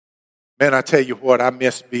Man, I tell you what, I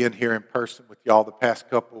missed being here in person with y'all the past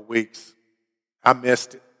couple of weeks. I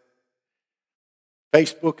missed it.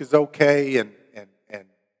 Facebook is okay and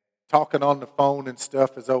talking on the phone and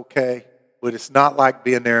stuff is okay, but it's not like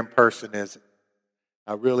being there in person, is it?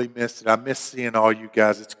 I really missed it. I miss seeing all you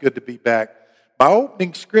guys. It's good to be back. My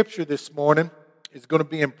opening scripture this morning is going to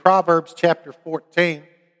be in Proverbs chapter 14,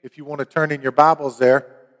 if you want to turn in your Bibles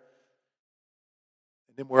there.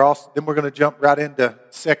 And then we're going to jump right into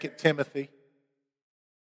 2 Timothy.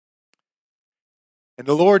 And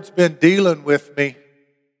the Lord's been dealing with me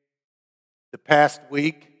the past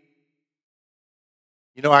week.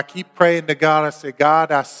 You know, I keep praying to God. I say,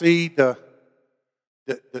 God, I see the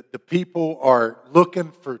people are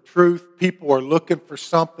looking for truth. People are looking for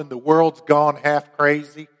something. The world's gone half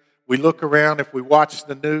crazy. We look around. If we watch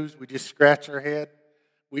the news, we just scratch our head.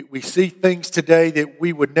 We see things today that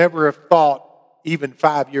we would never have thought even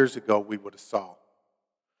 5 years ago we would have saw.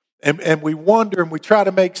 And we wonder and we try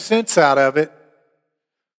to make sense out of it.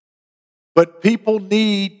 But people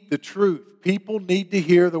need the truth. People need to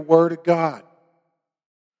hear the Word of God.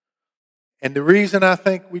 And the reason I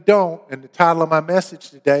think we don't, and the title of my message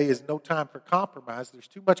today is No Time for Compromise. There's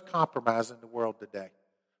too much compromise in the world today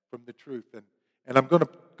from the truth. And I'm going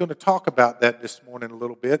to talk about that this morning a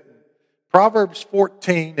little bit. Proverbs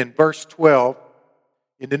 14 and verse 12,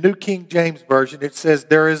 in the New King James Version, it says,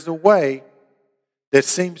 there is a way that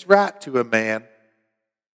seems right to a man,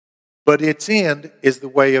 but its end is the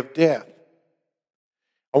way of death.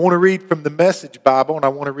 I want to read from the Message Bible, and I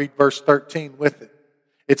want to read verse 13 with it.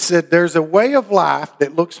 It said, there's a way of life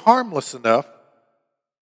that looks harmless enough.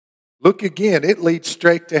 Look again, it leads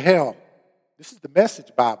straight to hell. This is the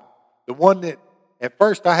Message Bible. The one that at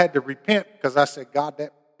first I had to repent because I said, God,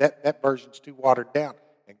 that version's too watered down.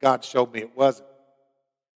 And God showed me it wasn't.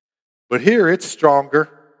 But here it's stronger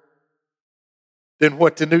than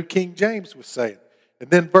what the New King James was saying. And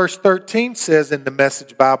then verse 13 says in the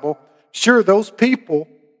Message Bible, sure, those people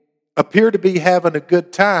appear to be having a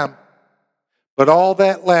good time, but all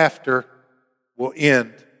that laughter will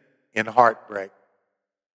end in heartbreak.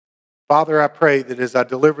 Father, I pray that as I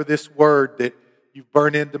deliver this word that you've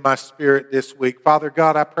burned into my spirit this week, Father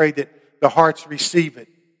God, I pray that the hearts receive it.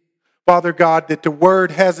 Father God, that the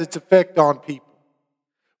word has its effect on people.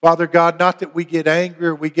 Father God, not that we get angry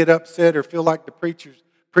or we get upset or feel like the preacher's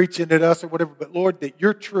preaching at us or whatever, but Lord, that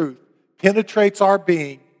your truth penetrates our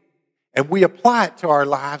being and we apply it to our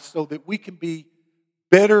lives so that we can be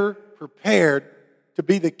better prepared to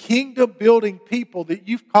be the kingdom-building people that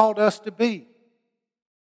you've called us to be.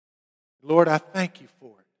 Lord, I thank you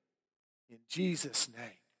for it. In Jesus'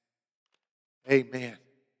 name, amen.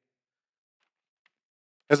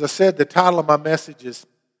 As I said, the title of my message is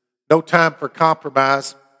No Time for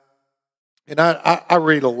Compromise. And I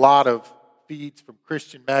read a lot of feeds from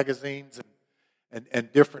Christian magazines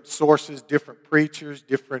and different sources, different preachers,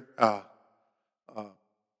 different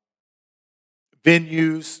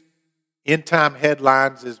venues. End Time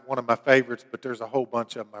Headlines is one of my favorites, but there's a whole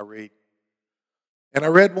bunch of them I read. And I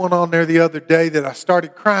read one on there the other day that I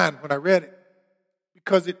started crying when I read it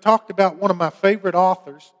because it talked about one of my favorite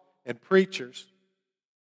authors and preachers.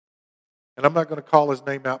 And I'm not going to call his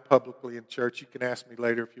name out publicly in church. You can ask me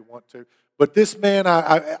later if you want to. But this man,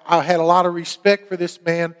 I had a lot of respect for this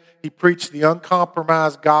man. He preached the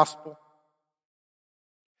uncompromised gospel.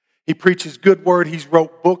 He preaches good word. He's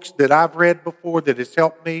wrote books that I've read before that has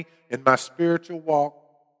helped me in my spiritual walk.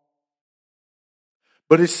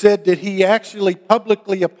 But it's said that he actually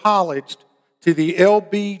publicly apologized to the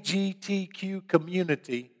LGBTQ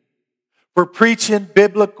community for preaching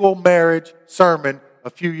biblical marriage sermon a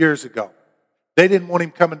few years ago. They didn't want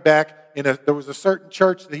him coming back. There was a certain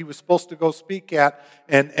church that he was supposed to go speak at,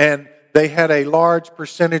 and they had a large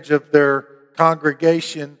percentage of their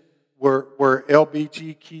congregation were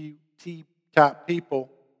LGBTQ type people.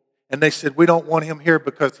 And they said, we don't want him here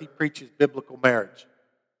because he preaches biblical marriage.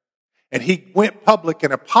 And he went public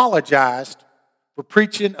and apologized for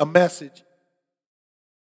preaching a message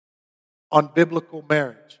on biblical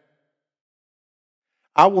marriage.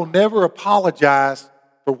 I will never apologize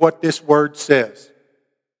for what this word says.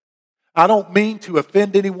 I don't mean to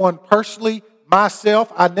offend anyone personally.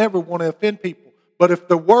 Myself, I never want to offend people. But if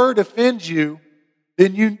the word offends you,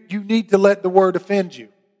 then you need to let the word offend you.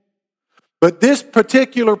 But this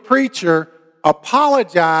particular preacher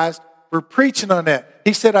apologized for preaching on that.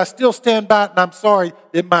 He said, I still stand by it, and I'm sorry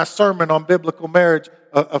that my sermon on biblical marriage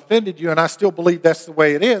offended you, and I still believe that's the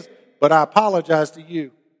way it is, but I apologize to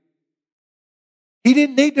you. He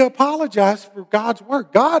didn't need to apologize for God's word.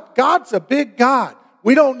 God's a big God.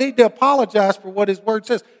 We don't need to apologize for what his word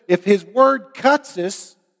says. If his word cuts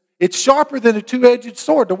us, It's sharper than a two-edged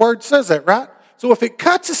sword. The word says that, right? So if it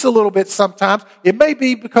cuts us a little bit sometimes, it may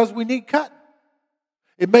be because we need cutting.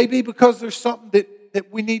 It may be because there's something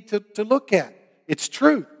that we need to look at. It's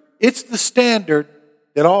truth. It's the standard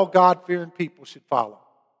that all God-fearing people should follow.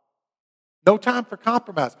 No time for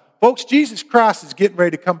compromise. Folks, Jesus Christ is getting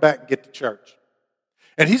ready to come back and get the church.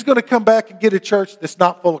 And He's going to come back and get a church that's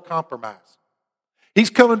not full of compromise. He's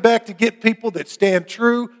coming back to get people that stand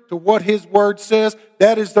true to what His Word says.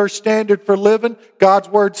 That is their standard for living. God's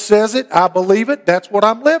Word says it. I believe it. That's what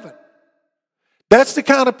I'm living. That's the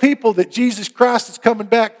kind of people that Jesus Christ is coming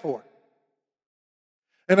back for.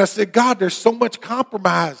 And I said, God, there's so much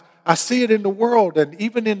compromise. I see it in the world and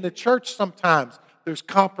even in the church sometimes. There's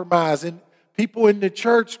compromise. And people in the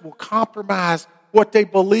church will compromise what they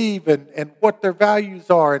believe and what their values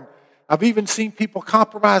are. And I've even seen people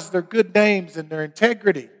compromise their good names and their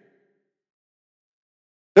integrity.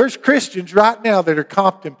 There's Christians right now that are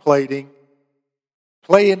contemplating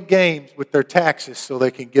playing games with their taxes so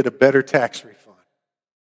they can get a better tax refund.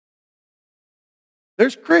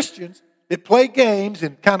 There's Christians that play games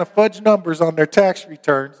and kind of fudge numbers on their tax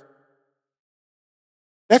returns.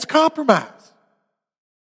 That's compromise.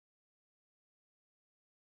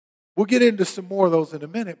 We'll get into some more of those in a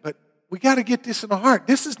minute, but we got to get this in our heart.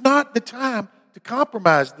 This is not the time to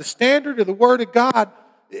compromise. The standard of the Word of God,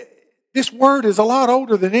 this Word is a lot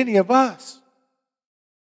older than any of us.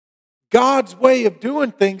 God's way of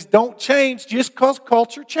doing things don't change just because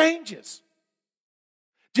culture changes.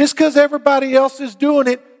 Just because everybody else is doing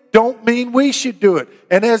it don't mean we should do it.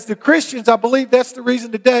 And as the Christians, I believe that's the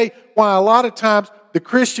reason today why a lot of times the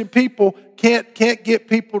Christian people can't get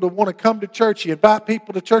people to want to come to church. You invite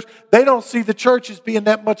people to church. They don't see the church as being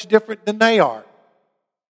that much different than they are.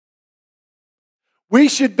 We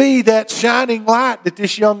should be that shining light that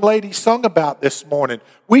this young lady sung about this morning.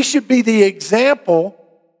 We should be the example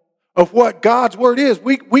of what God's Word is.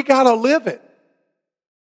 We got to live it.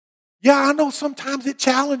 Yeah, I know sometimes it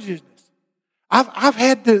challenges us. I've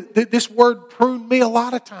had this word prune me a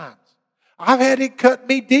lot of times. I've had it cut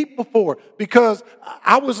me deep before because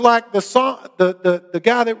I was like the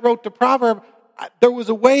guy that wrote the proverb. There was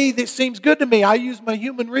a way that seems good to me. I use my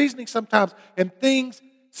human reasoning sometimes, and things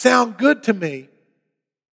sound good to me.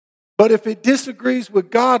 But if it disagrees with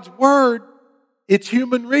God's Word, it's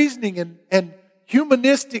human reasoning, and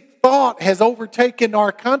humanistic thought has overtaken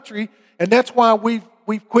our country, and that's why we've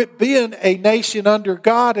quit being a nation under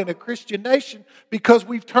God and a Christian nation, because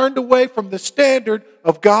we've turned away from the standard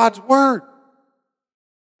of God's Word.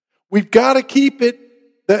 We've got to keep it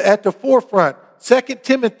at the forefront. 2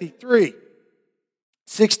 Timothy 3,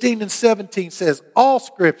 16 and 17 says, all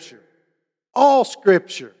Scripture, not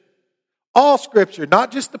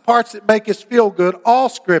just the parts that make us feel good, all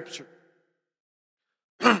Scripture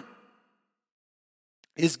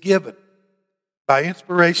is given by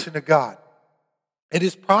inspiration of God. It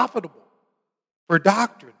is profitable for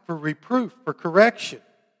doctrine, for reproof, for correction,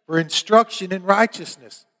 for instruction in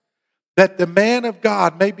righteousness, that the man of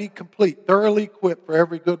God may be complete, thoroughly equipped for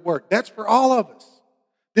every good work. That's for all of us.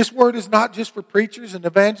 This word is not just for preachers and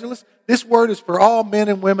evangelists. This word is for all men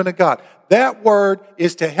and women of God. That word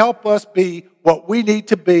is to help us be what we need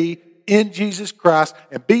to be in Jesus Christ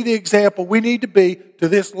and be the example we need to be to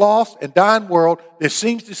this lost and dying world that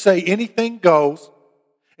seems to say anything goes.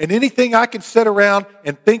 And anything I can sit around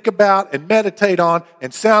and think about and meditate on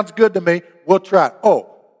and sounds good to me, we'll try it. Oh,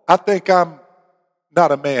 I think I'm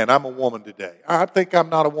not a man, I'm a woman today. I think I'm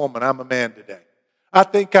not a woman, I'm a man today. I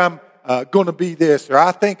think I'm going to be this, or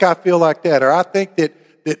I think I feel like that, or I think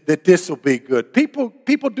that this will be good.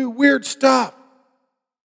 People do weird stuff.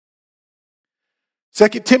 2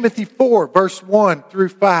 Timothy 4, verse 1 through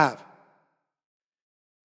 5.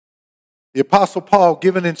 The Apostle Paul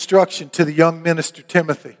giving instruction to the young minister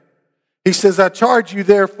Timothy. He says, I charge you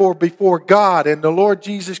therefore before God and the Lord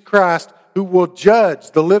Jesus Christ, who will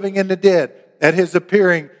judge the living and the dead at His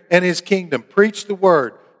appearing and His kingdom. Preach the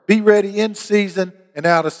word. Be ready in season and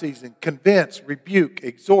out of season. Convince, rebuke,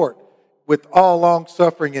 exhort with all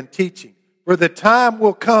longsuffering and teaching. For the time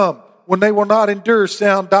will come when they will not endure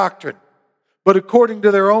sound doctrine, but according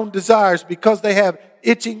to their own desires, because they have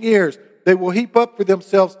itching ears, they will heap up for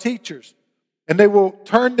themselves teachers, and they will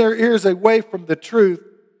turn their ears away from the truth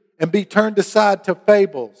and be turned aside to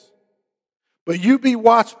fables. But you be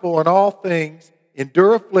watchful in all things,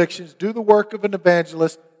 endure afflictions, do the work of an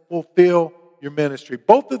evangelist, fulfill your ministry.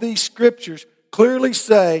 Both of these scriptures clearly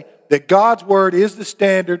say that God's word is the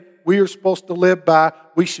standard we are supposed to live by.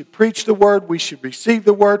 We should preach the word. We should receive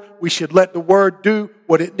the word. We should let the word do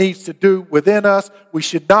what it needs to do within us. We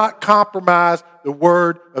should not compromise the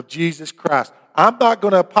word of Jesus Christ. I'm not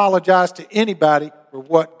going to apologize to anybody for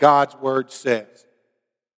what God's word says.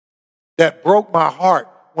 That broke my heart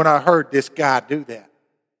when I heard this guy do that,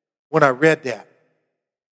 when I read that.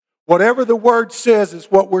 Whatever the word says is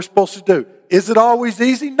what we're supposed to do. Is it always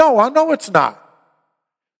easy? No, I know it's not.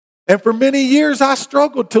 And for many years, I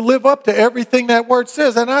struggled to live up to everything that word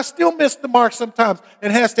says. And I still miss the mark sometimes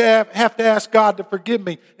and have to ask God to forgive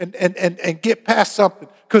me and get past something.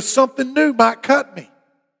 Because something new might cut me.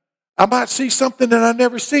 I might see something that I've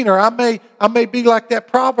never seen. Or I may be like that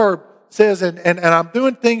proverb says, and I'm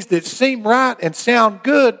doing things that seem right and sound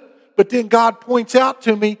good, but then God points out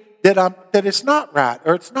to me that it's not right,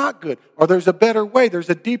 or it's not good, or there's a better way, there's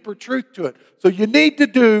a deeper truth to it. So you need to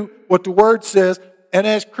do what the word says. And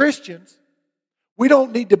as Christians, we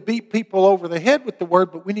don't need to beat people over the head with the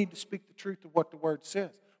word, but we need to speak the truth of what the word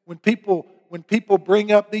says. When people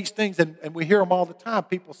bring up these things, and we hear them all the time,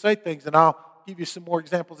 people say things, and I'll give you some more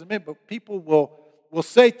examples in a minute, but people will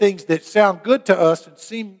say things that sound good to us and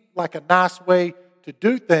seem like a nice way to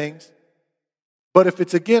do things, but if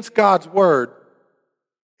it's against God's word,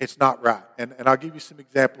 it's not right. And I'll give you some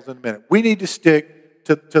examples in a minute. We need to stick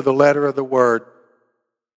to the letter of the word.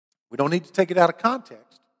 We don't need to take it out of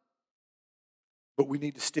context, but we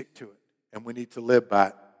need to stick to it, and we need to live by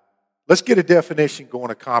it. Let's get a definition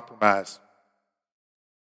going of compromise.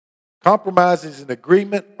 Compromise is an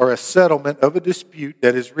agreement or a settlement of a dispute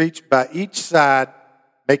that is reached by each side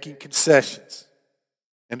making concessions.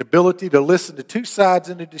 An ability to listen to two sides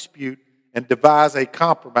in a dispute and devise a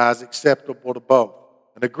compromise acceptable to both.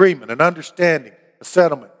 An agreement, an understanding, a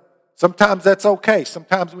settlement. Sometimes that's okay.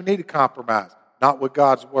 Sometimes we need a compromise, not with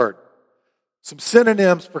God's word. Some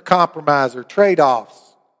synonyms for compromise are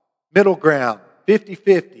trade-offs, middle ground,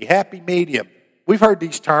 50-50, happy medium. We've heard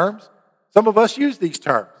these terms. Some of us use these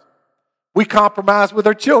terms. We compromise with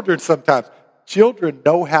our children sometimes. Children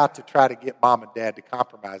know how to try to get mom and dad to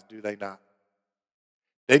compromise, do they not?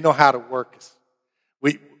 They know how to work us.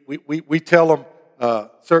 We tell them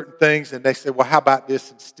certain things, and they say, well, how about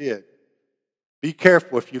this instead? Be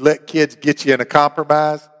careful. If you let kids get you in a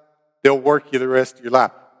compromise, they'll work you the rest of your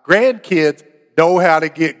life. Grandkids know how to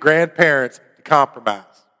get grandparents to compromise.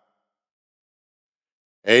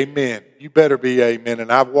 Amen. You better be amen.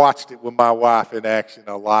 And I've watched it with my wife in action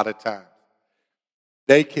a lot of times.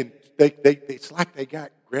 It's like they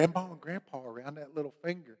got grandma and grandpa around that little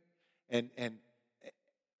finger. And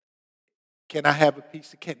can I have a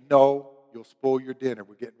piece of candy? No, you'll spoil your dinner.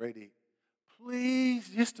 We're getting ready to eat. Please,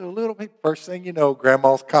 just a little bit. First thing you know,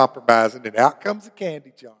 grandma's compromising, and out comes the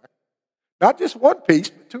candy jar. Not just one piece,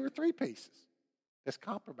 but 2 or 3 pieces. That's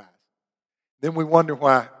compromise. Then we wonder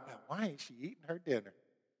why ain't she eating her dinner?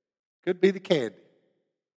 Could be the candy.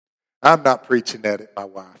 I'm not preaching at it, my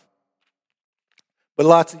wife. But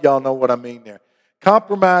lots of y'all know what I mean there.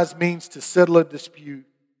 Compromise means to settle a dispute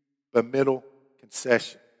by middle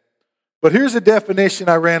concession. But here's a definition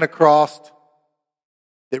I ran across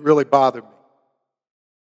that really bothered me.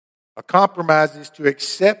 A compromise is to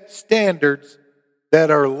accept standards that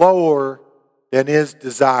are lower than is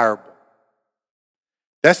desirable.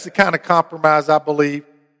 That's the kind of compromise I believe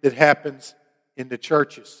that happens in the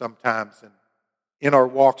churches sometimes and in our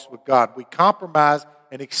walks with God. We compromise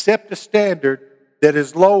and accept a standard that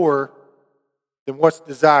is lower than what's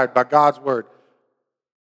desired by God's word.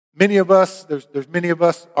 Many of us, there's many of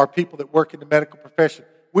us are people that work in the medical profession.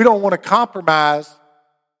 We don't want to compromise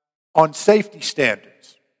on safety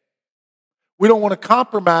standards. We don't want to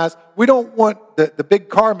compromise. We don't want the big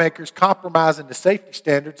car makers compromising the safety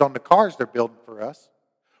standards on the cars they're building for us.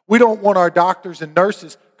 We don't want our doctors and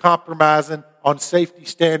nurses compromising on safety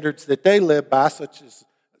standards that they live by, such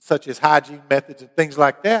as hygiene methods and things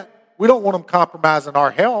like that. We don't want them compromising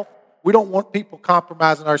our health. We don't want people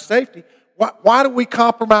compromising our safety. Why do we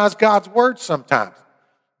compromise God's word sometimes?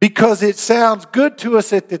 Because it sounds good to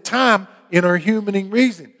us at the time in our human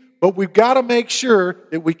reason. But we've got to make sure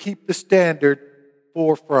that we keep the standard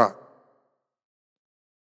forefront.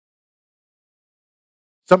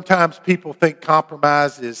 Sometimes people think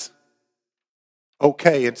compromise is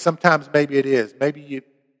okay, and sometimes maybe it is. Maybe you,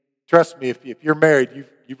 trust me, if you're married,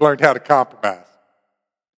 you've learned how to compromise.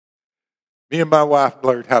 Me and my wife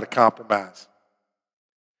learned how to compromise.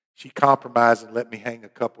 She compromised and let me hang a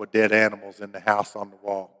couple of dead animals in the house on the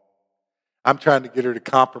wall. I'm trying to get her to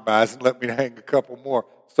compromise and let me hang a couple more.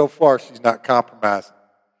 So far, she's not compromising.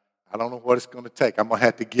 I don't know what it's going to take. I'm going to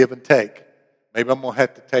have to give and take. Maybe I'm going to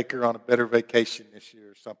have to take her on a better vacation this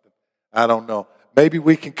year or something. I don't know. Maybe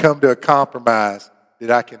we can come to a compromise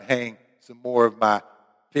that I can hang some more of my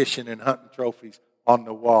fishing and hunting trophies on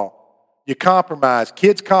the wall. You compromise.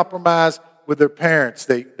 Kids compromise with their parents.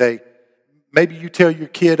 Maybe you tell your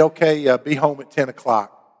kid, okay, be home at 10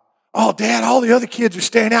 o'clock. Oh, Dad, all the other kids are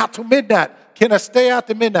staying out till midnight. Can I stay out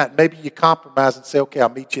till midnight? Maybe you compromise and say, okay, I'll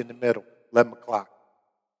meet you in the middle, 11 o'clock.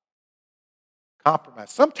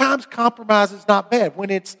 Compromise. Sometimes compromise is not bad when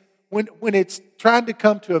it's trying to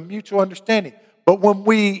come to a mutual understanding. But when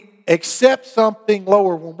we accept something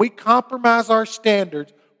lower, when we compromise our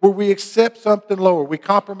standards, where we accept something lower, we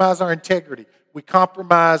compromise our integrity, we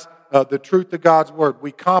compromise the truth of God's word,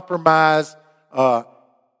 we compromise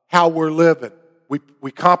how we're living,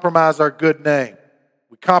 we compromise our good name,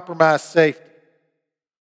 we compromise safety.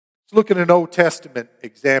 Let's look at an Old Testament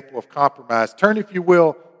example of compromise. Turn, if you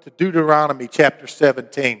will, to Deuteronomy chapter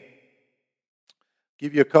 17.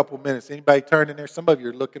 Give you a couple minutes. Anybody turning there? Some of you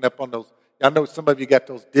are looking up on those. I know some of you got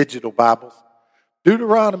those digital Bibles.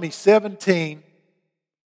 Deuteronomy 17.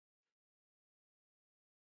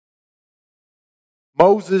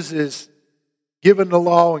 Moses is given the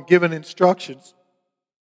law and given instructions.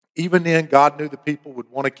 Even then, God knew the people would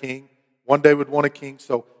want a king. One day would want a king.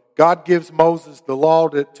 So God gives Moses the law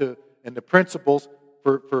and the principles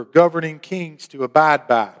for governing kings to abide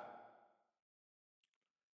by.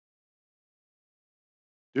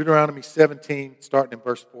 Deuteronomy 17, starting in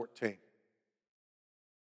verse 14.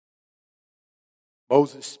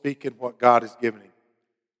 Moses speaking what God has given him.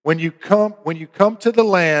 When you come to the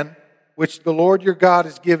land which the Lord your God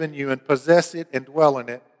has given you, and possess it and dwell in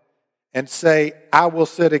it, and say, I will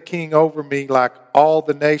set a king over me like all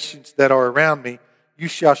the nations that are around me, you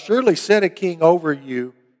shall surely set a king over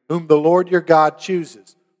you, whom the Lord your God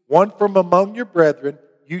chooses. One from among your brethren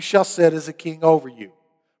you shall set as a king over you.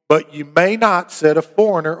 But you may not set a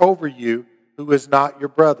foreigner over you who is not your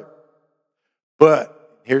brother.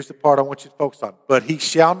 But, here's the part I want you to focus on. But he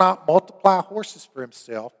shall not multiply horses for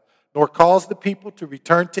himself, nor cause the people to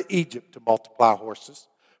return to Egypt to multiply horses.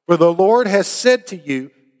 For the Lord has said to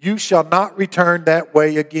you, you shall not return that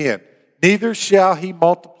way again. Neither shall he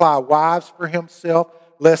multiply wives for himself,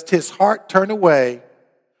 lest his heart turn away,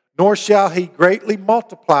 nor shall he greatly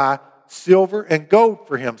multiply silver and gold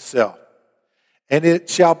for himself. And it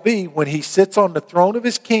shall be, when he sits on the throne of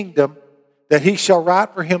his kingdom, that he shall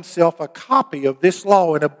write for himself a copy of this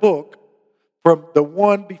law in a book from the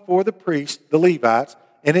one before the priests, the Levites,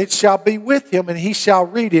 and it shall be with him, and he shall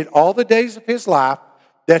read it all the days of his life,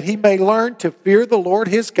 that he may learn to fear the Lord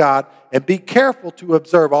his God, and be careful to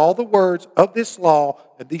observe all the words of this law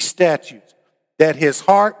and these statutes, that his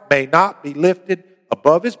heart may not be lifted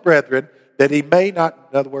above his brethren, that he may not,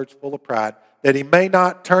 in other words, full of pride, that he may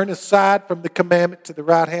not turn aside from the commandment to the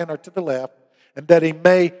right hand or to the left, and that he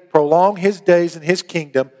may prolong his days in his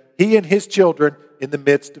kingdom, he and his children in the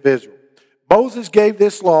midst of Israel. Moses gave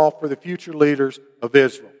this law for the future leaders of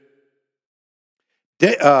Israel.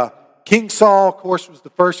 King Saul, of course, was the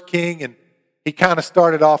first king, and he kind of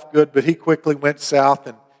started off good, but he quickly went south,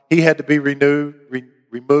 and he had to be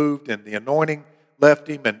removed, and the anointing left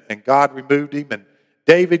him, and God removed him, and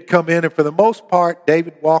David come in, and for the most part,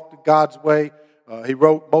 David walked in God's way. He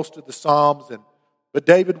wrote most of the Psalms, but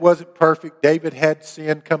David wasn't perfect. David had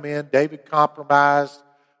sin come in. David compromised.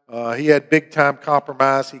 He had big-time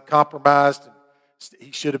compromise. He compromised. And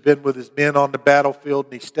he should have been with his men on the battlefield,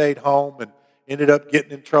 and he stayed home and ended up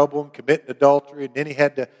getting in trouble and committing adultery. And then he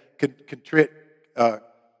had to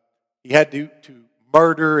to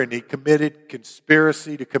murder, and he committed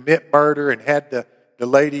conspiracy to commit murder, and had the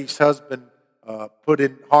lady's husband put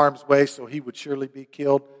in harm's way so he would surely be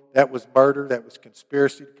killed. That was murder. That was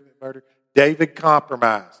conspiracy to commit murder. David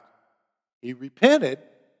compromised. He repented,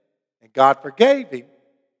 and God forgave him,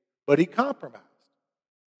 but he compromised.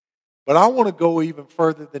 But I want to go even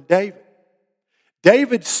further than David.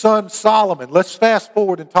 David's son Solomon. Let's fast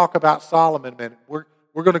forward and talk about Solomon a minute. We're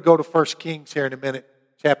going to go to 1 Kings here in a minute,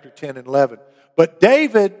 chapter 10 and 11. But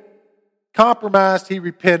David compromised. He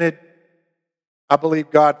repented. I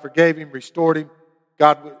believe God forgave him, restored him.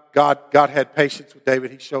 God had patience with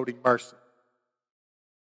David. He showed him mercy.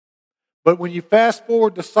 But when you fast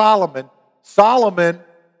forward to Solomon, Solomon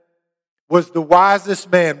was the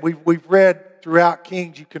wisest man. We've read throughout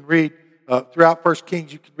Kings. You can read throughout 1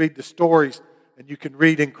 Kings. You can read the stories, and you can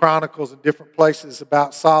read in Chronicles and different places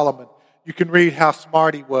about Solomon. You can read how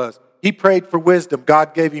smart he was. He prayed for wisdom.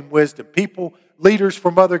 God gave him wisdom. Leaders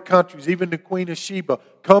from other countries, even the Queen of Sheba,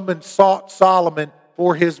 come and sought Solomon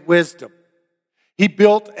for his wisdom. He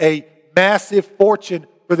built a massive fortune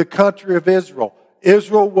for the country of Israel.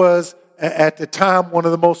 Israel was, at the time, one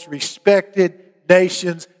of the most respected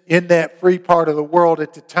nations in that free part of the world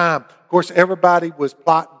at the time. Of course, everybody was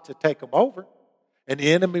plotting to take them over, and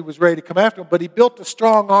the enemy was ready to come after them, but he built a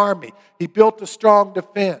strong army. He built a strong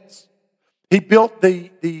defense. He built the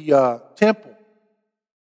temple.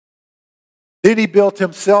 Then he built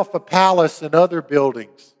himself a palace and other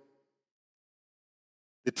buildings.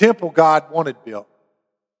 The temple God wanted built.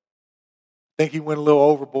 I think he went a little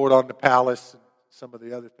overboard on the palace and some of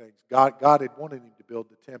the other things. God had wanted him to build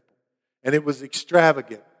the temple. And it was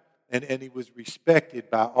extravagant. And he was respected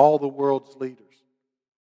by all the world's leaders.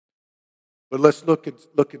 But let's look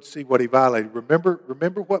and see what he violated.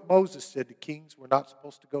 Remember what Moses said to kings were not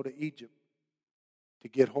supposed to go to Egypt to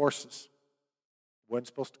get horses. Wasn't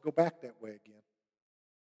supposed to go back that way again.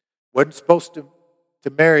 Wasn't supposed to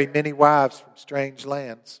marry many wives from strange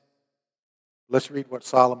lands. Let's read what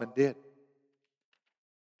Solomon did.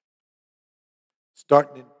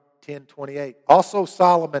 Starting in 10:28. Also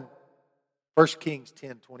Solomon, 1 Kings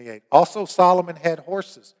 10:28. Also Solomon had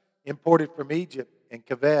horses imported from Egypt and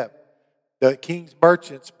Kavev. The king's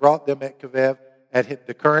merchants brought them at Kavev at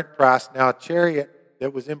the current price. Now a chariot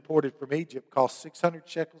that was imported from Egypt cost 600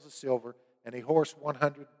 shekels of silver and a horse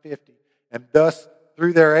 150. And thus,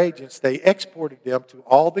 through their agents, they exported them to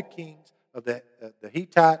all the kings of the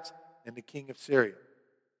Hittites and the king of Syria.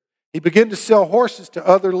 He began to sell horses to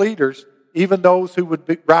other leaders, even those who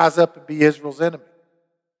would rise up and be Israel's enemy.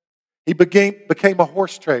 He became a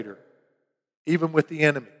horse trader, even with the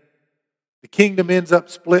enemy. The kingdom ends up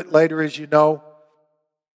split later, as you know,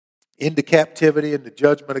 into captivity, and the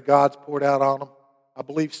judgment of God's poured out on them. I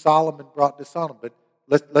believe Solomon brought this on him, but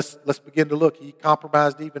let's begin to look. He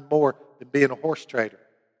compromised even more than being a horse trader.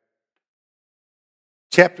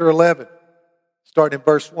 Chapter 11, starting in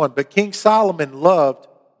verse 1. But King Solomon loved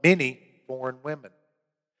many foreign women,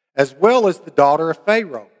 as well as the daughter of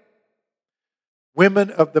Pharaoh, women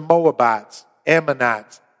of the Moabites,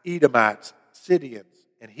 Ammonites, Edomites, Sidonians,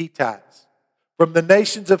 and Hittites, from the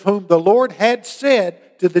nations of whom the Lord had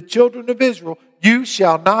said to the children of Israel, you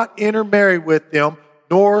shall not intermarry with them,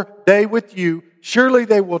 nor they with you. Surely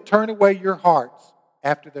they will turn away your hearts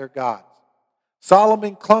after their gods.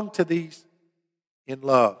 Solomon clung to these in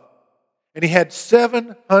love, and he had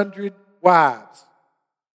 700 wives.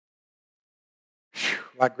 Whew,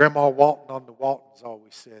 like Grandma Walton on the Waltons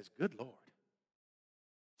always says, good Lord.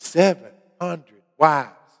 700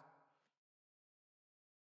 wives.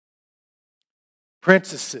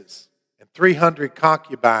 Princesses and 300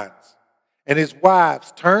 concubines. And his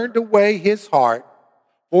wives turned away his heart,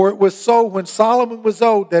 for it was so when Solomon was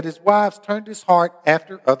old that his wives turned his heart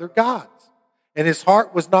after other gods. And his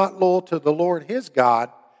heart was not loyal to the Lord his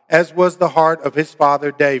God, as was the heart of his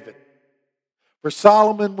father David. For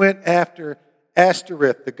Solomon went after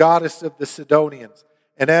Ashtoreth, the goddess of the Sidonians,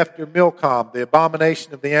 and after Milcom, the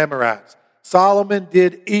abomination of the Amorites. Solomon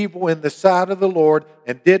did evil in the sight of the Lord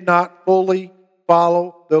and did not fully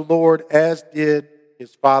follow the Lord as did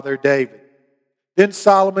his father David. Then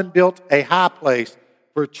Solomon built a high place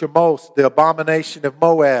for Chemosh, the abomination of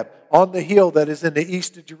Moab, on the hill that is in the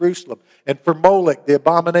east of Jerusalem, and for Molech, the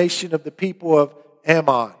abomination of the people of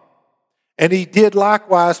Ammon. And he did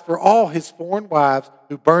likewise for all his foreign wives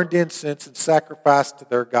who burned incense and sacrificed to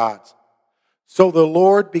their gods. So the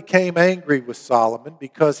Lord became angry with Solomon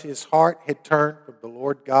because his heart had turned from the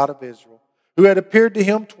Lord God of Israel, who had appeared to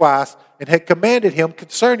him twice and had commanded him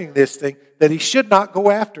concerning this thing, that he should not go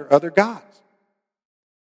after other gods.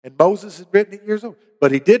 And Moses had written it years old,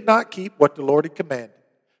 but he did not keep what the Lord had commanded.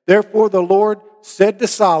 Therefore the Lord said to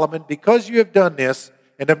Solomon, because you have done this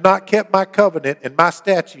and have not kept my covenant and my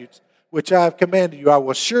statutes, which I have commanded you, I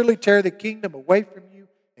will surely tear the kingdom away from you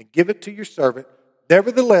and give it to your servant.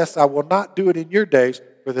 Nevertheless, I will not do it in your days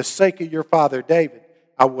for the sake of your father David.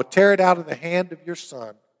 I will tear it out of the hand of your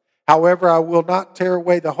son. However, I will not tear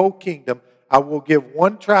away the whole kingdom. I will give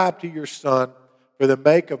one tribe to your son for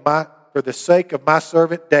the sake of my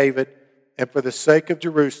servant David and for the sake of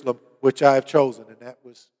Jerusalem, which I have chosen. And that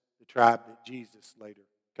was the tribe that Jesus later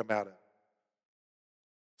come out of.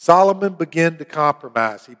 Solomon began to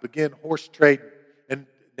compromise. He began horse trading. And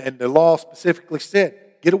the law specifically said,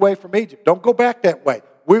 get away from Egypt. Don't go back that way.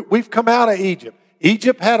 We've come out of Egypt.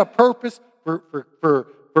 Egypt had a purpose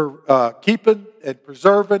for keeping and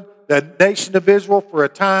preserving the nation of Israel for a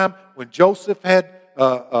time when Joseph had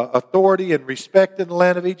authority and respect in the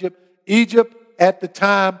land of Egypt. Egypt at the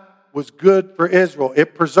time was good for Israel.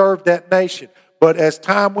 It preserved that nation. But as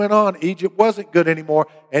time went on, Egypt wasn't good anymore.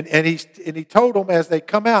 And he told them as they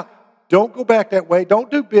come out, don't go back that way. Don't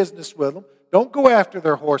do business with them. Don't go after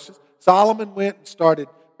their horses. Solomon went and started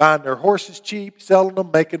buying their horses cheap, selling them,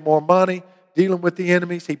 making more money, dealing with the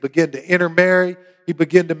enemies. He began to intermarry. He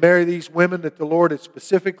began to marry these women that the Lord had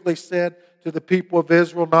specifically said to the people of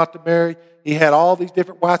Israel not to marry. He had all these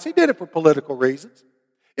different wives. He did it for political reasons.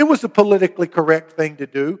 It was the politically correct thing to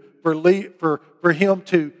do for him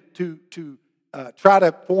to try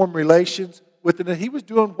to form relations he was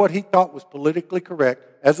doing what he thought was politically correct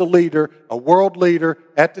as a leader, a world leader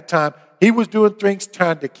at the time. He was doing things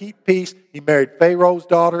trying to keep peace. He married Pharaoh's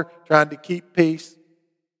daughter, trying to keep peace.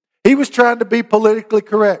 He was trying to be politically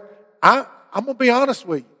correct. I'm going to be honest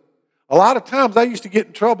with you. A lot of times I used to get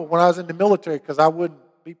in trouble when I was in the military because I wouldn't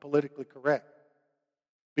be politically correct.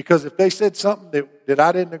 Because if they said something that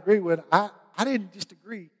I didn't agree with, I didn't just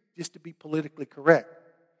agree just to be politically correct.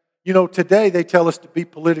 You know, today they tell us to be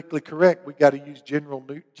politically correct. We've got to use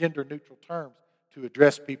gender-neutral terms to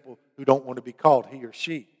address people who don't want to be called he or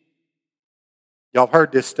she. Y'all have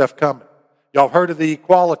heard this stuff coming. Y'all have heard of the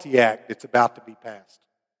Equality Act that's about to be passed.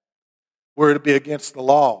 Where it'll be against the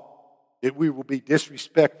law that we will be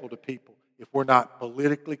disrespectful to people if we're not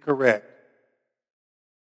politically correct.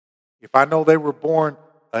 If I know they were born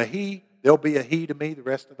a he, they'll be a he to me the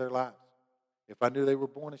rest of their lives. If I knew they were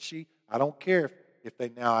born a she, I don't care if they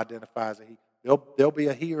now identify as a he. They'll be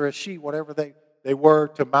a he or a she, whatever they were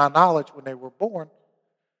to my knowledge when they were born.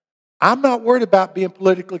 I'm not worried about being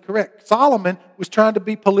politically correct. Solomon was trying to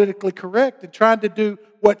be politically correct and trying to do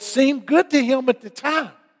what seemed good to him at the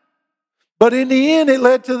time. But in the end, it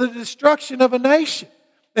led to the destruction of a nation.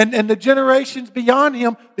 And the generations beyond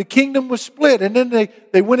him, the kingdom was split. And then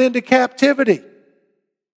they went into captivity.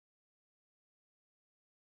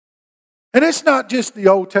 And it's not just the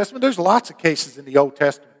Old Testament. There's lots of cases in the Old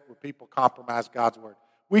Testament where people compromise God's word.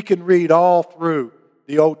 We can read all through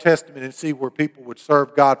the Old Testament and see where people would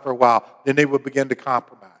serve God for a while. Then they would begin to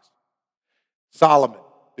compromise. Solomon,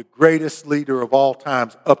 the greatest leader of all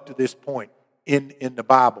times up to this point in the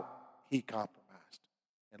Bible, he compromised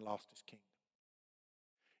and lost his kingdom.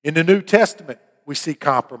 In the New Testament, we see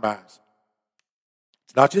compromise.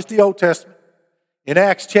 It's not just the Old Testament. In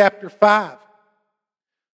Acts chapter 5,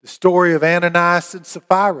 the story of Ananias and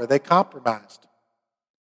Sapphira, they compromised.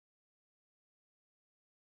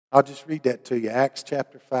 I'll just read that to you. Acts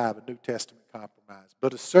chapter 5, a New Testament compromise.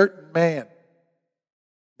 But a certain man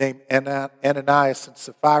named Ananias and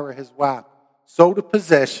Sapphira, his wife, sold a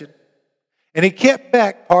possession, and he kept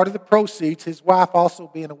back part of the proceeds, his wife also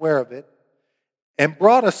being aware of it, and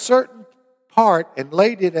brought a certain part and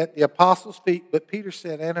laid it at the apostles' feet. But Peter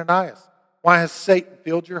said, Ananias, why has Satan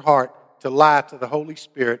filled your heart to lie to the Holy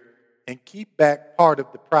Spirit and keep back part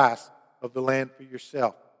of the price of the land for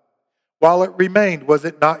yourself? While it remained, was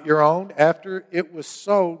it not your own? After it was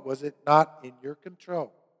sold, was it not in your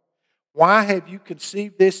control? Why have you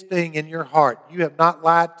conceived this thing in your heart? You have not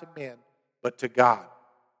lied to men, but to God.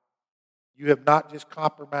 You have not just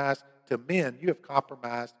compromised to men, you have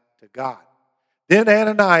compromised to God. Then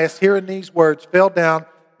Ananias, hearing these words, fell down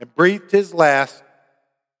and breathed his last.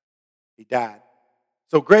 He died.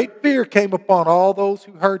 So great fear came upon all those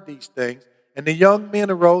who heard these things, and the young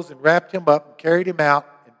men arose and wrapped him up and carried him out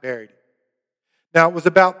and buried him. Now it was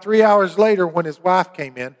about 3 hours later when his wife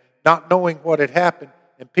came in, not knowing what had happened,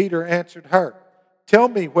 and Peter answered her, tell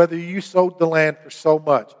me whether you sold the land for so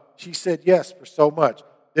much. She said, yes, for so much.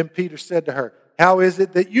 Then Peter said to her, how is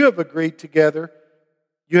it that you have agreed together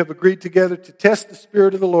to test the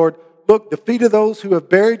Spirit of the Lord? Look, the feet of those who have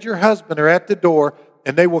buried your husband are at the door,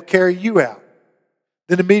 and they will carry you out.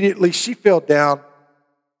 Then immediately she fell down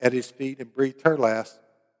at his feet and breathed her last.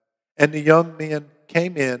 And the young men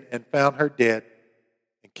came in and found her dead,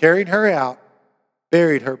 and carrying her out,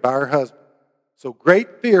 buried her by her husband. So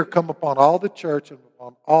great fear come upon all the church and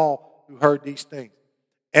upon all who heard these things.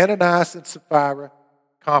 Ananias and Sapphira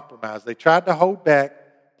compromised. They tried to hold back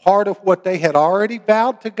part of what they had already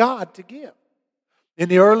vowed to God to give. In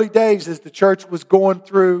the early days, as the church was going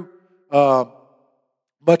through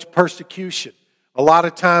much persecution, a lot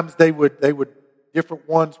of times different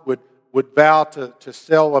ones would vow to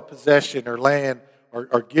sell a possession or land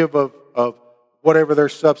or give of whatever their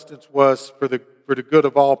substance was for the good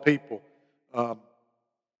of all people.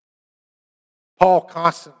 Paul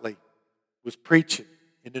constantly was preaching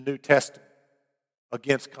in the New Testament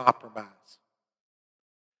against compromise.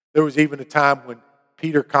 There was even a time when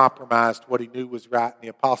Peter compromised what he knew was right, and the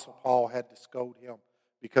Apostle Paul had to scold him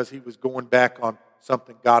because he was going back on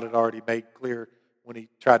something God had already made clear when he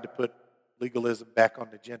tried to put legalism back on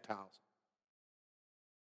the Gentiles.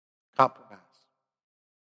 Compromise.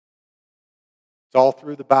 It's all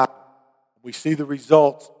through the Bible. We see the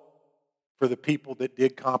results for the people that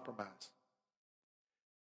did compromise.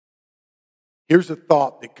 Here's a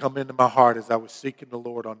thought that come into my heart as I was seeking the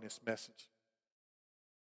Lord on this message.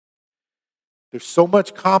 There's so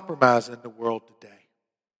much compromise in the world today.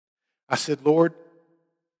 I said, Lord,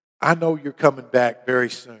 I know you're coming back very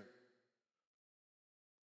soon.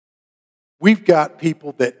 We've got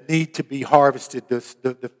people that need to be harvested.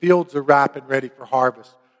 The fields are ripe and ready for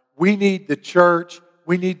harvest. We need the church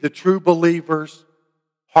We need the true believers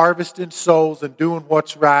harvesting souls and doing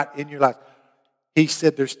what's right in your life. He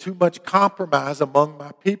said there's too much compromise among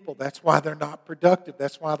my people. That's why they're not productive.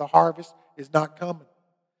 That's why the harvest is not coming.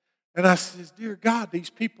 And I says, dear God, these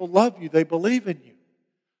people love you. They believe in you.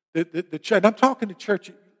 The church, and I'm talking to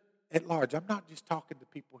church at large. I'm not just talking to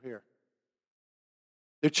people here.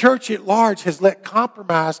 The church at large has let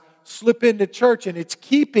compromise slip into church, and it's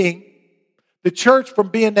keeping the church from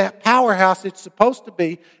being that powerhouse it's supposed to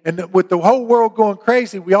be. And with the whole world going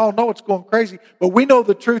crazy, we all know it's going crazy, but we know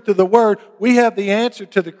the truth of the word. We have the answer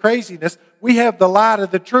to the craziness. We have the light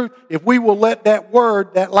of the truth. If we will let that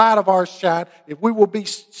word, that light of ours shine, if we will be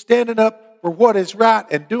standing up for what is right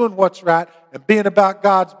and doing what's right and being about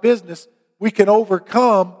God's business, we can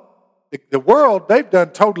overcome the world. They've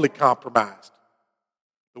done totally compromised.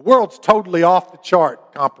 The world's totally off the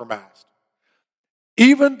chart compromised.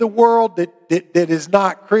 Even the world that is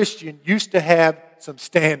not Christian used to have some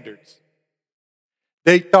standards.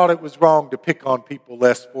 They thought it was wrong to pick on people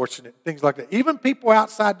less fortunate, things like that. Even people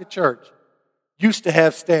outside the church used to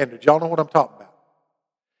have standards. Y'all know what I'm talking about.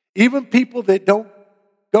 Even people that don't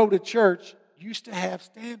go to church used to have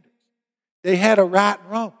standards. They had a right and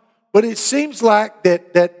wrong. But it seems like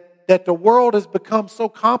that the world has become so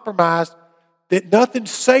compromised that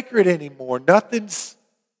nothing's sacred anymore. Nothing's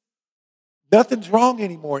wrong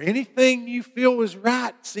anymore. Anything you feel is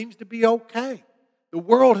right seems to be okay. The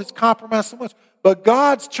world has compromised so much. But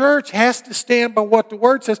God's church has to stand by what the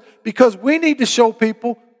Word says, because we need to show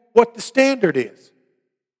people what the standard is.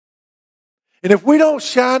 And if we don't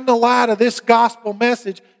shine the light of this gospel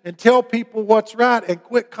message and tell people what's right and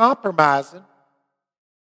quit compromising,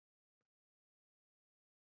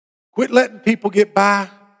 quit letting people get by.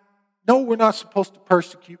 No, we're not supposed to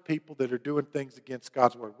persecute people that are doing things against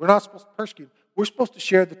God's word. We're not supposed to persecute them. We're supposed to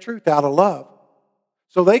share the truth out of love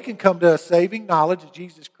so they can come to a saving knowledge of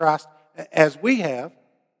Jesus Christ as we have,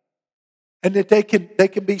 and that they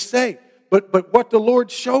can be saved. But what the Lord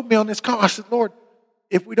showed me on this call, I said, Lord,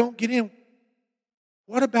 if we don't get in,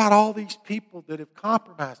 what about all these people that have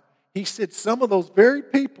compromised? He said some of those very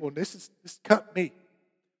people, and this cut me,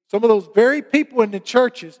 some of those very people in the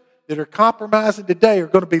churches that are compromising today are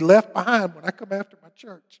going to be left behind when I come after my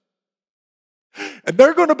church. And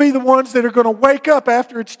they're going to be the ones that are going to wake up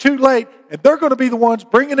after it's too late, and they're going to be the ones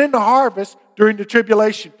bringing in the harvest during the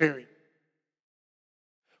tribulation period.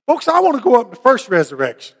 Folks, I want to go up in the first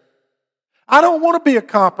resurrection. I don't want to be a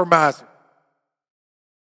compromiser.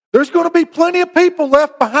 There's going to be plenty of people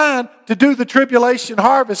left behind to do the tribulation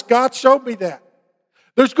harvest. God showed me that.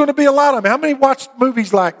 There's going to be a lot of them. How many watched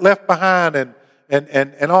movies like Left Behind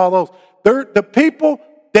and all those? They're the people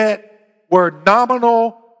that were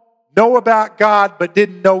nominal, know about God, but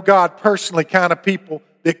didn't know God personally kind of people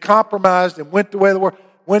that compromised and went the way of the world.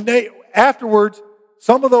 When afterwards,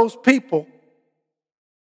 some of those people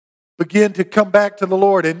began to come back to the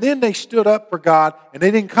Lord, and then they stood up for God, and they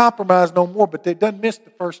didn't compromise no more, but they done missed the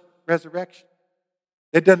first resurrection.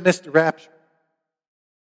 They done missed the rapture.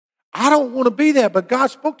 I don't want to be that, but God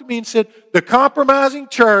spoke to me and said, the compromising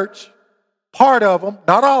church, part of them,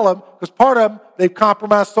 not all of them, because part of them, they've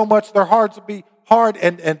compromised so much their hearts will be hard,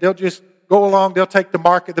 and they'll just go along, they'll take the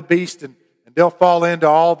mark of the beast, and they'll fall into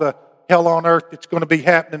all the hell on earth that's going to be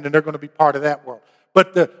happening, and they're going to be part of that world.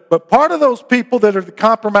 But part of those people that are the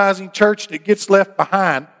compromising church that gets left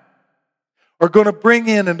behind are going to bring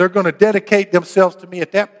in, and they're going to dedicate themselves to me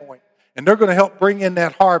at that point, and they're going to help bring in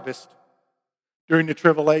that harvest during the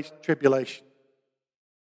tribulation.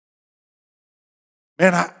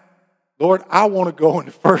 Man, Lord, I want to go in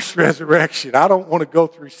the first resurrection. I don't want to go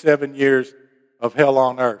through 7 years of hell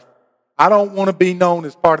on earth. I don't want to be known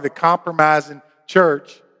as part of the compromising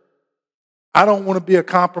church. I don't want to be a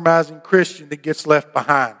compromising Christian that gets left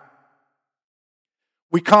behind.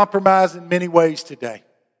 We compromise in many ways today.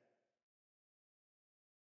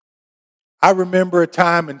 I remember a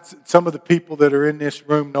time, and some of the people that are in this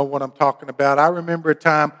room know what I'm talking about. I remember a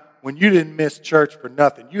time when you didn't miss church for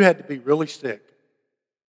nothing. You had to be really sick.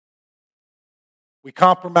 We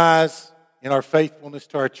compromise in our faithfulness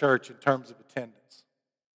to our church in terms of attendance.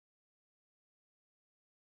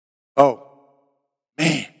 Oh,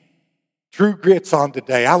 man. True Grit's on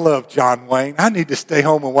today. I love John Wayne. I need to stay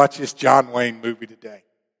home and watch this John Wayne movie today.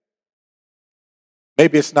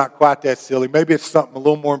 Maybe it's not quite that silly. Maybe it's something a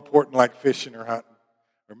little more important like fishing or hunting.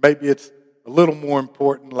 Or maybe it's a little more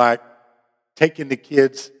important like taking the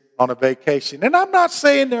kids on a vacation. And I'm not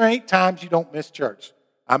saying there ain't times you don't miss church.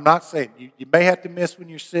 I'm not saying. You may have to miss when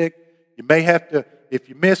you're sick. You may have to, if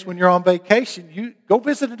you miss when you're on vacation, you go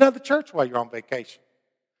visit another church while you're on vacation.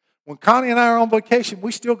 When Connie and I are on vacation,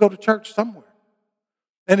 we still go to church somewhere.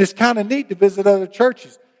 And it's kind of neat to visit other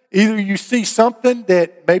churches. Either you see something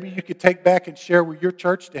that maybe you could take back and share with your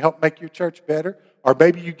church to help make your church better, or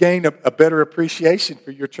maybe you gain a better appreciation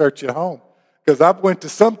for your church at home. Because I've went to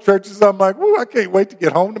some churches, I'm like, I can't wait to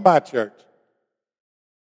get home to my church.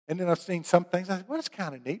 And then I've seen some things, I said, well, that's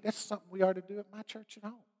kind of neat. That's something we ought to do at my church at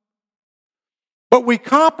home. But we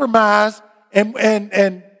compromise, and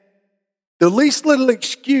the least little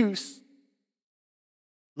excuse,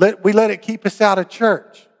 we let it keep us out of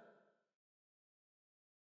church.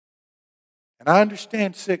 And I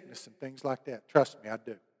understand sickness and things like that. Trust me, I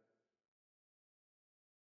do.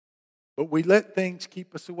 But we let things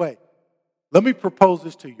keep us away. Let me propose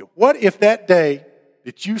this to you. What if that day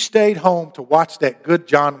that you stayed home to watch that good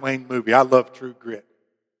John Wayne movie? I love True Grit.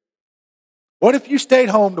 What if you stayed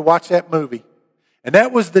home to watch that movie, and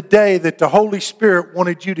that was the day that the Holy Spirit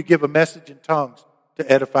wanted you to give a message in tongues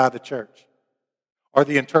to edify the church, or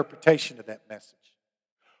the interpretation of that message?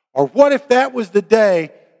 Or what if that was the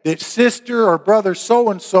day that sister or brother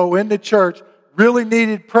so-and-so in the church really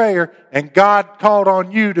needed prayer, and God called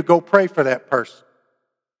on you to go pray for that person?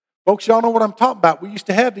 Folks, y'all know what I'm talking about. We used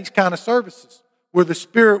to have these kind of services where the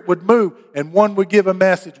Spirit would move, and one would give a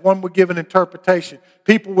message, one would give an interpretation.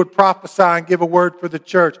 People would prophesy and give a word for the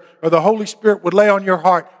church, or the Holy Spirit would lay on your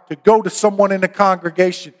heart to go to someone in the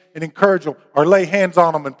congregation and encourage them, or lay hands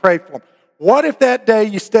on them and pray for them. What if that day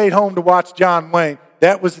you stayed home to watch John Wayne,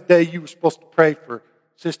 that was the day you were supposed to pray for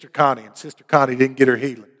Sister Connie, and Sister Connie didn't get her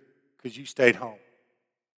healing because you stayed home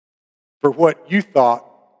for what you thought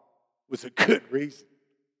was a good reason?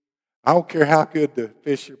 I don't care how good the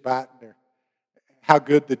fish are biting, or how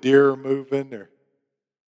good the deer are moving, or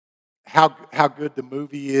how good the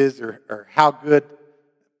movie is, or how good.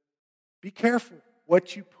 Be careful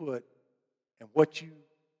what you put and what you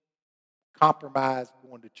compromise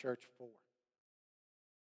going to church for.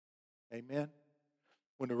 Amen?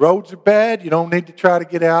 When the roads are bad, you don't need to try to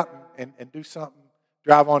get out and do something,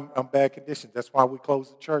 drive on bad conditions. That's why we close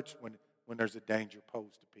the church when there's a danger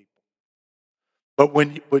posed to people. But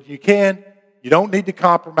when you can, you don't need to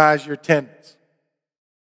compromise your attendance.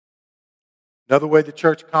 Another way the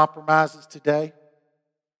church compromises today,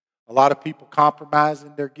 a lot of people compromise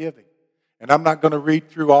in their giving. And I'm not going to read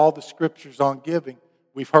through all the scriptures on giving.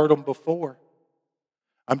 We've heard them before.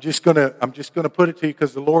 I'm just going to put it to you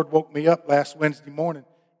because the Lord woke me up last Wednesday morning,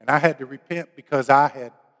 and I had to repent because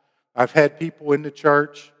I've had people in the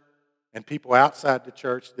church and people outside the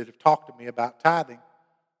church that have talked to me about tithing.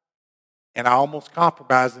 And I almost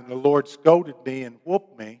compromised, and the Lord scolded me and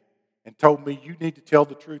whooped me and told me, you need to tell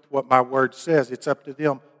the truth what my word says. It's up to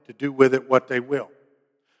them to do with it what they will.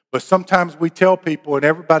 But sometimes we tell people, and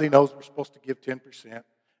everybody knows we're supposed to give 10%.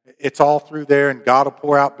 It's all through there, and God will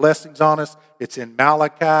pour out blessings on us. It's in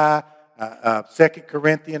Malachi, 2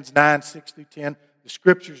 Corinthians 9, 6 through 10. The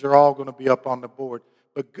scriptures are all going to be up on the board.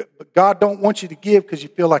 But God don't want you to give because you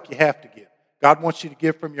feel like you have to give. God wants you to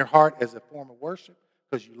give from your heart as a form of worship,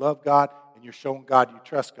 because you love God and you're showing God you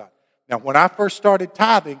trust God. Now, when I first started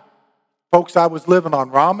tithing, folks, I was living on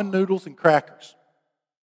ramen noodles and crackers.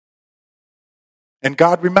 And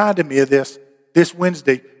God reminded me of this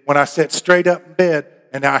Wednesday when I sat straight up in bed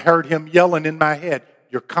and I heard him yelling in my head,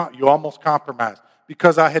 you almost compromised.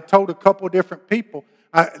 Because I had told a couple of different people,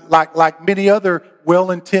 like many other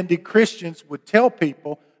well-intended Christians would tell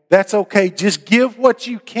people, that's okay, just give what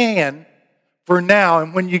you can for now,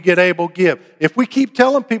 and when you get able, give. If we keep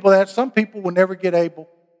telling people that, some people will never get able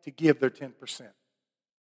to give their 10%.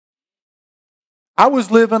 I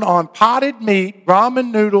was living on potted meat,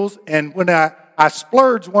 ramen noodles, and when I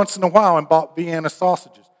splurged once in a while and bought Vienna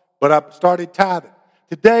sausages, but I started tithing.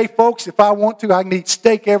 Today, folks, if I want to, I can eat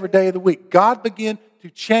steak every day of the week. God began to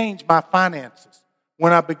change my finances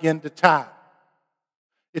when I began to tithe.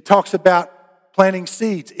 It talks about planting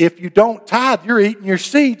seeds. If you don't tithe, you're eating your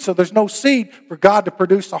seed, so there's no seed for God to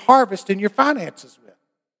produce a harvest in your finances with.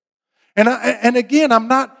 And again, I'm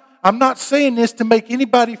not saying this to make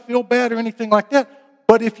anybody feel bad or anything like that,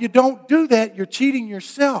 but if you don't do that, you're cheating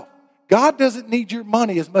yourself. God doesn't need your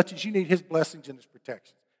money as much as you need His blessings and His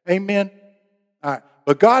protection. Amen? All right.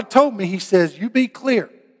 But God told me, He says, you be clear.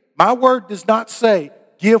 My word does not say,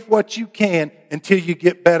 give what you can until you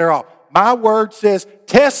get better off. My word says,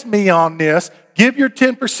 test me on this. Give your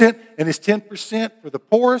 10%, and it's 10% for the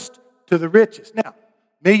poorest to the richest. Now,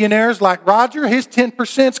 millionaires like Roger, his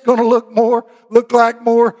 10% is going to look like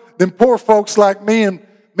more than poor folks like me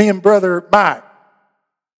and Brother Mike.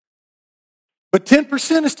 But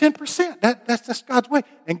 10% is 10%. That's God's way.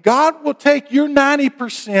 And God will take your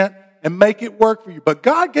 90% and make it work for you. But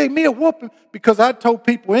God gave me a whooping because I told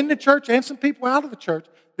people in the church and some people out of the church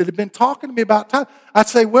that have been talking to me about tithe. I'd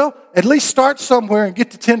say, well, at least start somewhere and get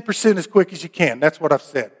to 10% as quick as you can. That's what I've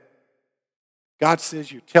said. God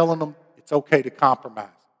says you're telling them it's okay to compromise.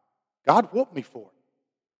 God whooped me for it.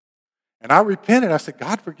 And I repented. I said,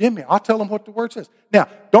 God, forgive me. I'll tell them what the Word says. Now,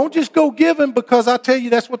 don't just go giving because I tell you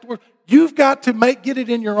that's what the Word. You've got to get it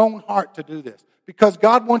in your own heart to do this. Because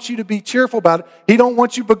God wants you to be cheerful about it. He don't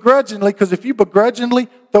want you begrudgingly, because if you begrudgingly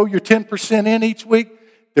throw your 10% in each week,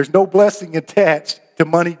 there's no blessing attached to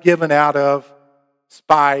money given out of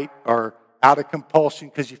spite or out of compulsion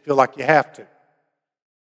because you feel like you have to.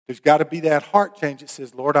 There's got to be that heart change that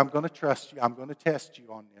says, Lord, I'm going to trust you. I'm going to test you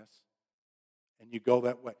on this. And you go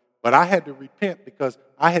that way. But I had to repent because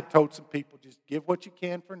I had told some people, just give what you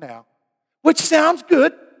can for now. Which sounds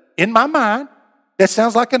good in my mind. That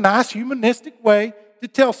sounds like a nice humanistic way to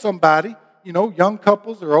tell somebody, young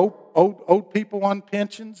couples or old people on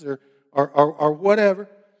pensions or whatever.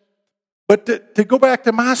 But to go back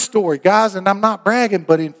to my story, guys, and I'm not bragging,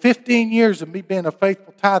 but in 15 years of me being a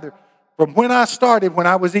faithful tither, from when I started, when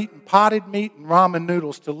I was eating potted meat and ramen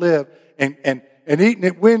noodles to live and eating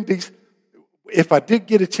at Wendy's, if I did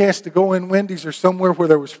get a chance to go in Wendy's or somewhere where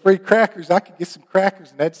there was free crackers, I could get some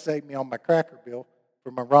crackers and that'd save me on my cracker bill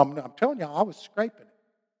for my ramen. I'm telling y'all, I was scraping it.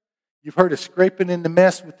 You've heard of scraping in the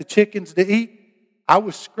mess with the chickens to eat? I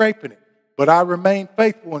was scraping it. But I remained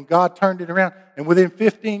faithful and God turned it around. And within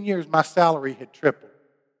 15 years, my salary had tripled.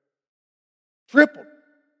 Tripled.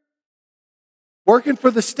 Working for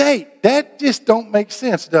the state. That just don't make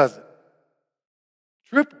sense, does it?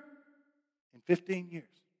 Tripled in 15 years.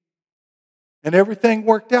 And everything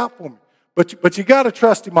worked out for me. But you got to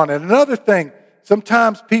trust Him on it. Another thing,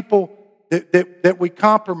 sometimes people that we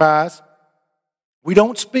compromise, we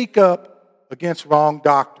don't speak up against wrong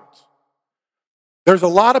doctrines. There's a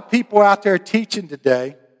lot of people out there teaching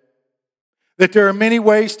today that there are many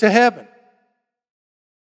ways to heaven.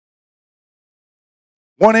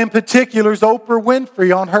 One in particular is Oprah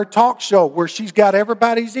Winfrey on her talk show where she's got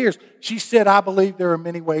everybody's ears. She said, I believe there are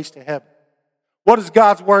many ways to heaven. What does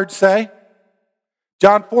God's Word say?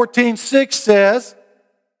 John 14:6 says,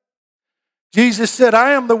 Jesus said,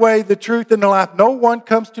 I am the way, the truth, and the life. No one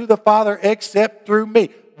comes to the Father except through me.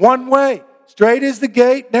 One way. Straight is the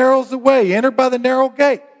gate, narrow is the way. Enter by the narrow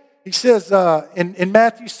gate. He says in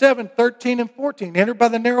Matthew 7:13 and 14, enter by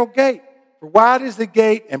the narrow gate. For wide is the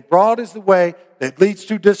gate and broad is the way that leads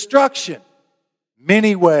to destruction.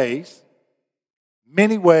 Many ways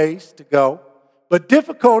to go. But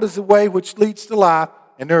difficult is the way which leads to life,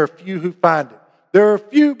 and there are few who find it. There are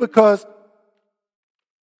few because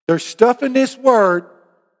there's stuff in this Word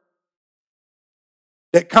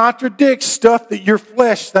that contradicts stuff that your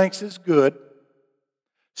flesh thinks is good,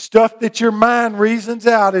 stuff that your mind reasons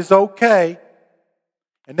out is okay,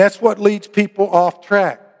 and that's what leads people off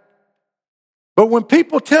track. But when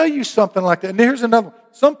people tell you something like that, and here's another one.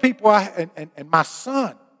 Some people, and my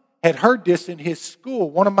son had heard this in his school.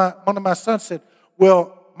 One of my sons said,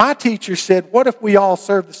 well, my teacher said, what if we all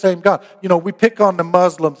serve the same God? We pick on the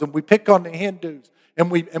Muslims and we pick on the Hindus and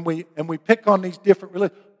we pick on these different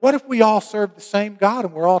religions. What if we all serve the same God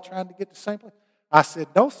and we're all trying to get the same place? I said,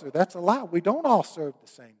 no, sir, that's a lie. We don't all serve the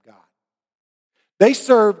same God. They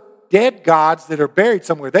serve dead gods that are buried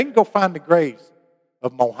somewhere. They can go find the graves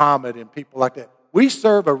of Muhammad and people like that. We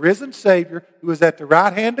serve a risen Savior who is at the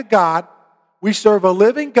right hand of God. We serve a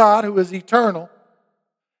living God who is eternal.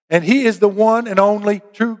 And He is the one and only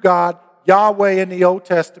true God, Yahweh in the Old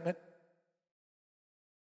Testament.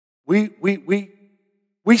 We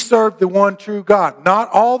serve the one true God. Not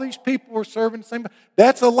all these people are serving the same God.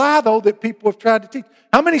 That's a lie, though, that people have tried to teach.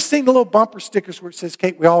 How many seen the little bumper stickers where it says,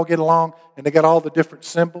 Kate, we all get along, and they got all the different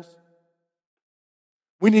symbols?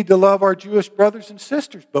 We need to love our Jewish brothers and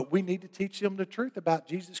sisters, but we need to teach them the truth about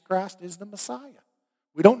Jesus Christ is the Messiah.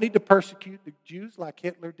 We don't need to persecute the Jews like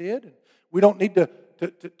Hitler did. And we don't need to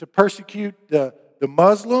persecute the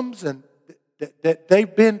Muslims, and that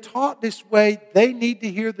they've been taught this way. They need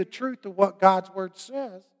to hear the truth of what God's Word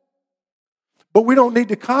says. But we don't need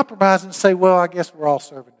to compromise and say, well, I guess we're all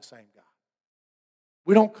serving the same God.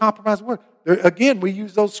 We don't compromise the Word. Again, we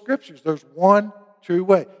use those scriptures. There's one true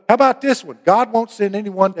way. How about this one? God won't send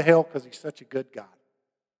anyone to hell because He's such a good God.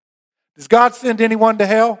 Does God send anyone to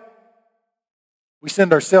hell? We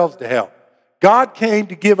send ourselves to hell. God came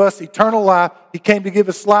to give us eternal life. He came to give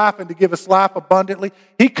us life and to give us life abundantly.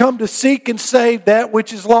 He come to seek and save that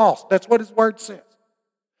which is lost. That's what His Word says.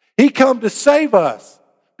 He come to save us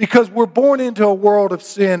because we're born into a world of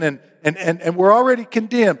sin and we're already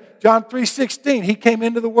condemned. John 3:16, He came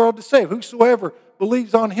into the world to save. Whosoever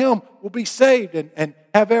believes on Him will be saved and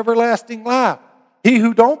have everlasting life. He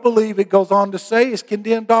who don't believe, it goes on to say, is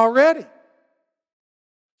condemned already.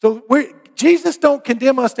 So Jesus don't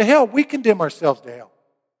condemn us to hell. We condemn ourselves to hell.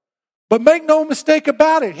 But make no mistake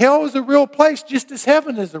about it. Hell is a real place just as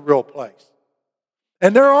heaven is a real place.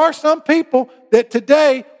 And there are some people that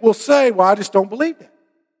today will say, well, I just don't believe that.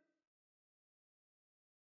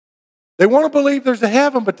 They want to believe there's a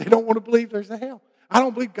heaven, but they don't want to believe there's a hell. I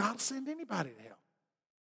don't believe God sent anybody to hell.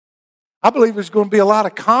 I believe there's going to be a lot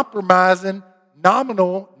of compromising,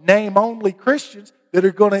 nominal, name-only Christians that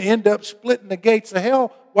are going to end up splitting the gates of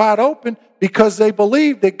hell wide open because they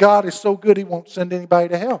believe that God is so good He won't send anybody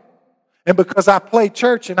to hell. And because I play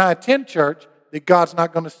church and I attend church, that God's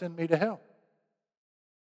not going to send me to hell.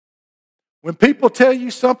 When people tell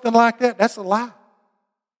you something like that, that's a lie.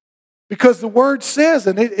 Because the Word says,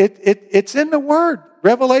 and it's in the Word,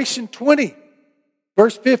 Revelation 20,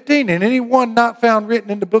 verse 15, and anyone not found written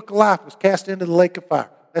in the book of life was cast into the lake of fire.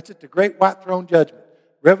 That's at the great white throne judgment.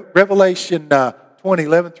 Revelation 20,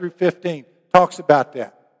 11 through 15 talks about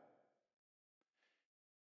that.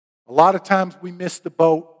 A lot of times we miss the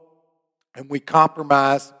boat and we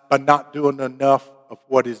compromise by not doing enough of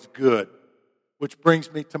what is good. Which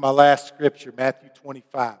brings me to my last scripture, Matthew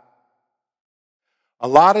 25. A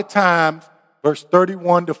lot of times, verse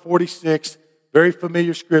 31 to 46, very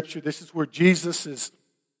familiar scripture. This is where Jesus is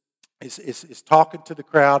talking to the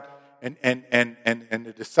crowd and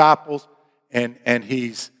the disciples, and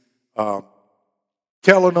he's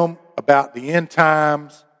telling them about the end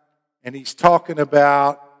times, and he's talking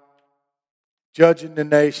about judging the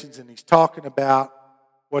nations, and he's talking about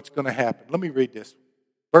what's going to happen. Let me read this.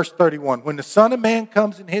 Verse 31, when the Son of Man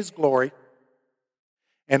comes in His glory,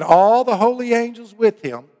 and all the holy angels with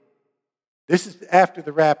Him, this is after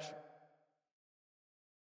the rapture.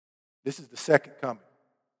 This is the second coming.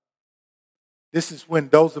 This is when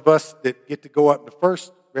those of us that get to go up in the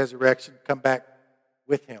first resurrection come back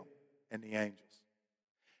with Him and the angels.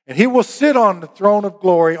 And He will sit on the throne of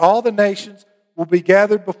glory. All the nations will be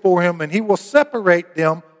gathered before Him, and He will separate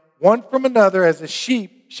them one from another as a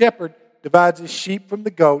shepherd divides his sheep from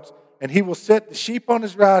the goats, and He will set the sheep on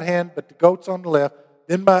His right hand, but the goats on the left.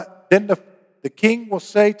 Then the King will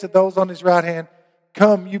say to those on His right hand,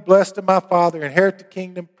 come, you blessed of my Father, inherit the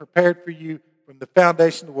kingdom prepared for you from the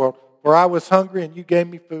foundation of the world. For I was hungry, and you gave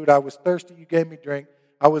me food. I was thirsty, you gave me drink.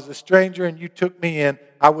 I was a stranger, and you took me in.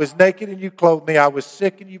 I was naked, and you clothed me. I was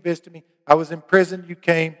sick, and you visited me. I was in prison, you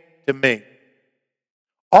came to me.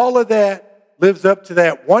 All of that lives up to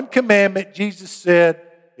that one commandment Jesus said,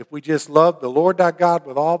 if we just love the Lord thy God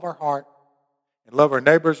with all of our heart and love our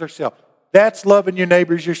neighbors ourselves. That's loving your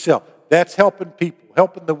neighbors yourself. That's helping people,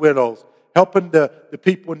 helping the widows, helping the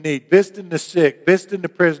people in need, visiting the sick, visiting the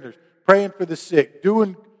prisoners, praying for the sick,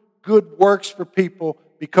 doing good works for people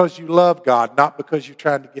because you love God, not because you're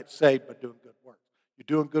trying to get saved by doing good works. You're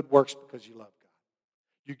doing good works because you love God.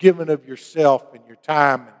 You're giving of yourself and your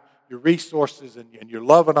time and your resources and you're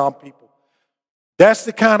loving on people. That's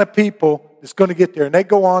the kind of people that's going to get there. And they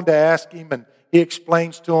go on to ask Him, and He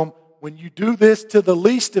explains to them, when you do this to the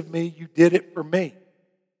least of me, you did it for me.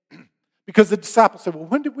 Because the disciples said, well,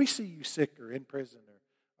 when did we see you sick or in prison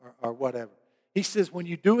or whatever? He says, when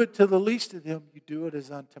you do it to the least of them, you do it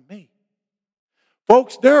as unto me.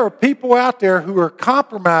 Folks, there are people out there who are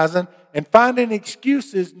compromising and finding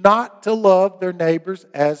excuses not to love their neighbors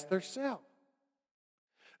as themselves.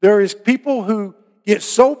 There is people who get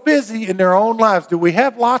so busy in their own lives. Do we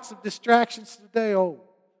have lots of distractions today? Oh,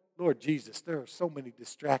 Lord Jesus, there are so many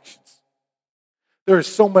distractions. There is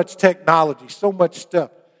so much technology, so much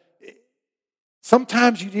stuff.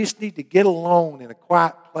 Sometimes you just need to get alone in a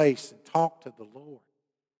quiet place and talk to the Lord.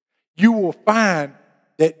 You will find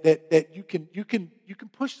that you can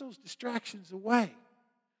push those distractions away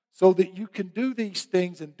so that you can do these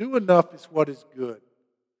things and do enough is what is good.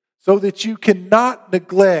 So that you cannot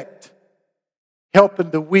neglect helping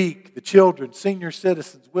the weak, the children, senior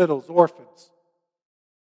citizens, widows, orphans.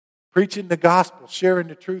 Preaching the gospel, sharing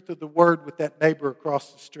the truth of the word with that neighbor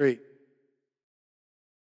across the street.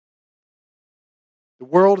 The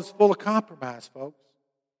world is full of compromise, folks.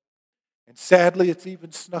 And sadly, it's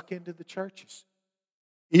even snuck into the churches.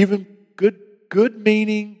 Even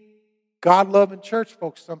good-meaning, God-loving church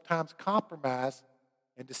folks sometimes compromise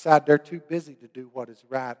and decide they're too busy to do what is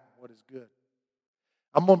right and what is good.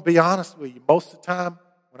 I'm going to be honest with you. Most of the time,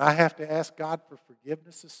 when I have to ask God for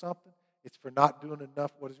forgiveness of something, it's for not doing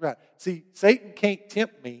enough what is right. See, Satan can't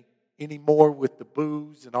tempt me anymore with the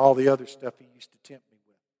booze and all the other stuff he used to tempt me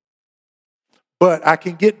with. But I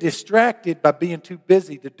can get distracted by being too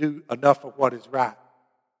busy to do enough of what is right.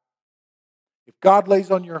 If God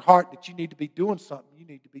lays on your heart that you need to be doing something, you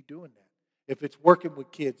need to be doing that. If it's working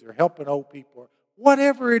with kids or helping old people or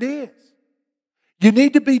whatever it is, you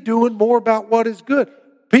need to be doing more about what is good.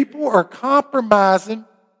 People are compromising,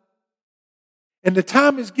 and the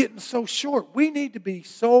time is getting so short. We need to be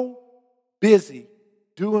so busy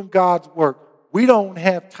doing God's work. We don't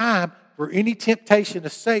have time for any temptation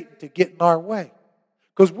of Satan to get in our way.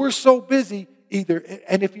 Because we're so busy either,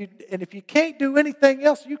 and if you can't do anything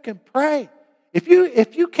else, you can pray. If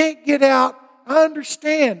you can't get out, I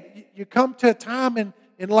understand. You come to a time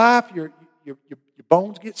in life, your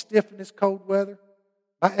bones get stiff in this cold weather.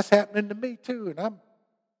 That's happening to me too, and I'm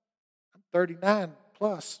 39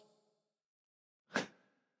 plus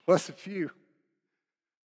a few.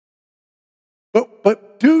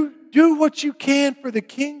 But do what you can for the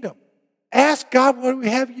kingdom. Ask God, what do we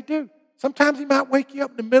have you do? Sometimes He might wake you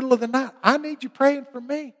up in the middle of the night. I need you praying for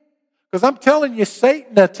me. Because I'm telling you,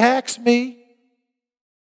 Satan attacks me.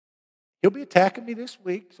 He'll be attacking me this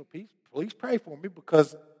week, so please pray for me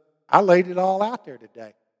because I laid it all out there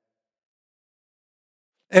today.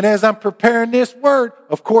 And as I'm preparing this word,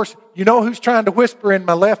 of course, you know who's trying to whisper in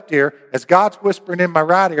my left ear as God's whispering in my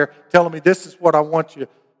right ear, telling me this is what I want you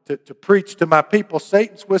to preach to my people.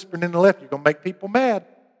 Satan's whispering in the left. You're going to make people mad.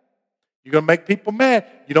 You're going to make people mad.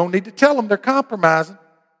 You don't need to tell them they're compromising.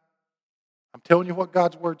 I'm telling you what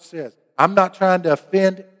God's word says. I'm not trying to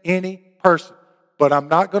offend any person, but I'm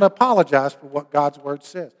not going to apologize for what God's word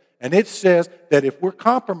says. And it says that if we're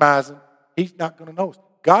compromising, He's not going to know us.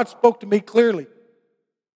 God spoke to me clearly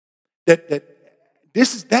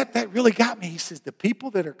that really got me. He says the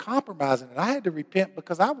people that are compromising, and I had to repent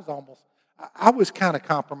because I was kind of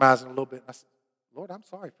compromising a little bit. And I said, Lord, I'm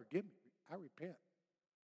sorry, forgive me. I repent.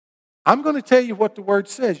 I'm going to tell you what the word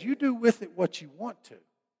says. You do with it what you want to.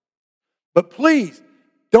 But please,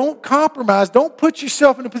 don't compromise. Don't put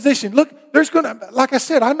yourself in a position. Look, like I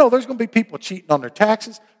said, I know there's going to be people cheating on their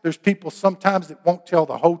taxes. There's people sometimes that won't tell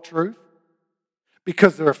the whole truth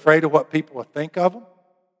because they're afraid of what people will think of them.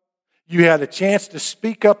 You had a chance to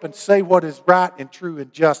speak up and say what is right and true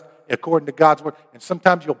and just according to God's word. And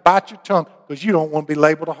sometimes you'll bite your tongue because you don't want to be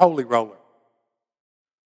labeled a holy roller.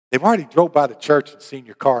 They've already drove by the church and seen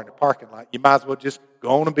your car in the parking lot. You might as well just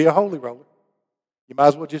go on and be a holy roller. You might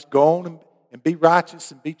as well just go on and be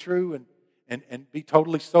righteous and be true and be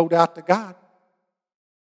totally sold out to God.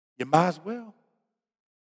 You might as well.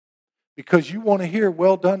 Because you want to hear,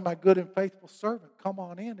 well done, my good and faithful servant. Come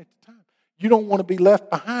on in at the time. You don't want to be left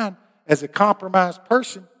behind as a compromised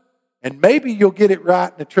person. And maybe you'll get it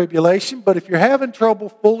right in the tribulation, but if you're having trouble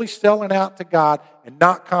fully selling out to God and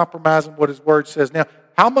not compromising what His word says, now,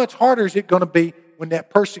 how much harder is it going to be when that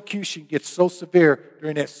persecution gets so severe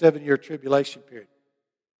during that 7-year tribulation period?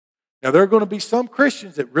 Now, there are going to be some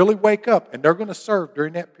Christians that really wake up and they're going to serve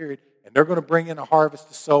during that period and they're going to bring in a harvest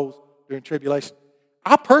of souls during tribulation.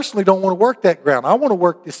 I personally don't want to work that ground. I want to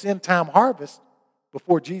work this end-time harvest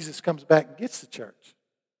before Jesus comes back and gets the church.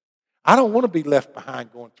 I don't want to be left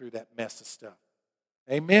behind going through that mess of stuff.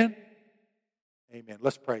 Amen? Amen.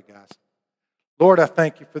 Let's pray, guys. Lord, I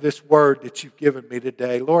thank you for this word that you've given me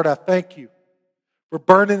today. Lord, I thank you for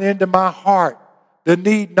burning into my heart the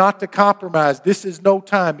need not to compromise. This is no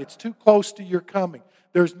time. It's too close to your coming.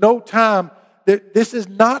 There's no time. This is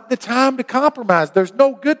not the time to compromise. There's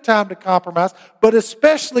no good time to compromise, but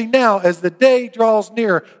especially now as the day draws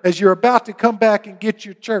near, as you're about to come back and get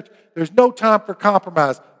your church, there's no time for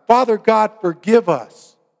compromise. Father God, forgive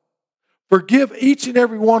us. Forgive each and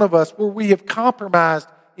every one of us where we have compromised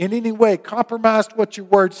in any way, compromised what your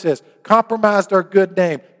word says, compromised our good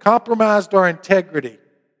name, compromised our integrity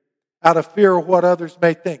out of fear of what others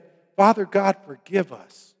may think. Father God, forgive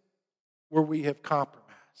us where we have compromised.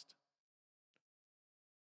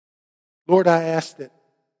 Lord, I ask that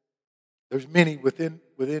there's many within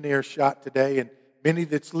earshot today and many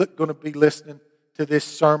that's going to be listening to this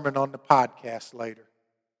sermon on the podcast later.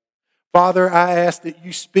 Father, I ask that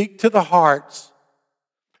you speak to the hearts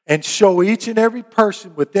and show each and every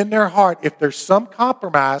person within their heart if there's some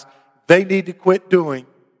compromise they need to quit doing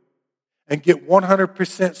and get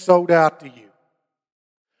 100% sold out to you.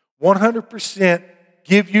 100%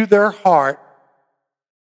 give you their heart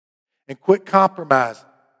and quit compromising.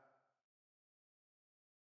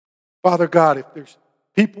 Father God, if there's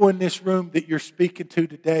people in this room that you're speaking to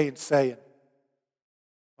today and saying,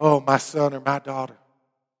 oh, my son or my daughter,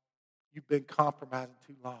 you've been compromising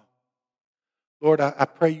too long. Lord, I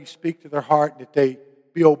pray you speak to their heart and that they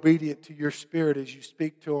be obedient to your spirit as you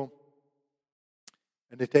speak to them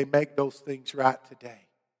and that they make those things right today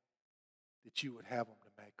that you would have them to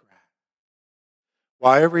make right.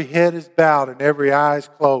 While every head is bowed and every eye is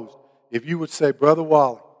closed, if you would say, Brother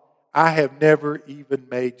Wally, I have never even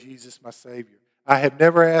made Jesus my Savior. I have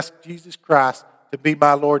never asked Jesus Christ to be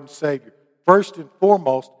my Lord and Savior. First and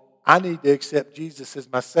foremost, I need to accept Jesus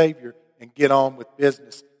as my Savior and get on with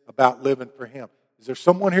business about living for Him. Is there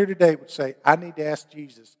someone here today that would say, I need to ask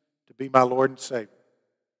Jesus to be my Lord and Savior?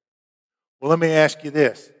 Well, let me ask you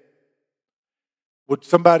this. Would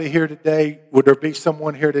there be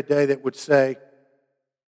someone here today that would say,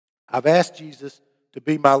 I've asked Jesus to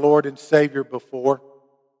be my Lord and Savior before,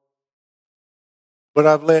 but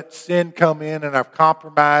I've let sin come in and I've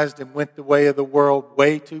compromised and went the way of the world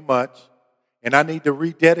way too much, and I need to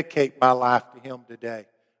rededicate my life to Him today.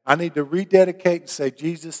 I need to rededicate and say,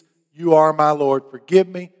 Jesus, you are my Lord. Forgive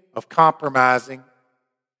me of compromising.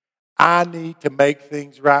 I need to make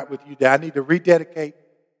things right with you today. I need to rededicate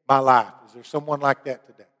my life. Is there someone like that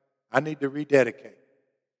today? I need to rededicate.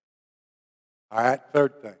 All right,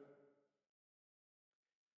 third thing.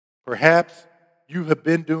 Perhaps you have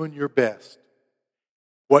been doing your best.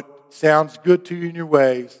 What sounds good to you in your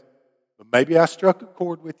ways, but maybe I struck a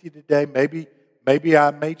chord with you today. Maybe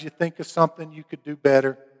I made you think of something you could do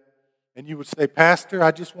better. And you would say, Pastor,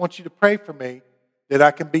 I just want you to pray for me that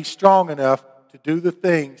I can be strong enough to do the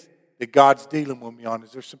things that God's dealing with me on.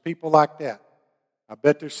 Is there some people like that? I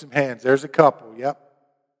bet there's some hands. There's a couple, yep.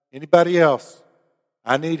 Anybody else?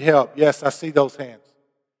 I need help. Yes, I see those hands.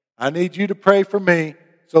 I need you to pray for me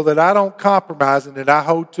so that I don't compromise and that I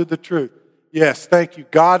hold to the truth. Yes, thank you.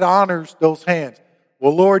 God honors those hands.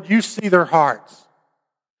 Well, Lord, you see their hearts.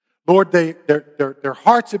 Lord, their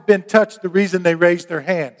hearts have been touched, the reason they raised their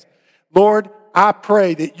hands. Lord, I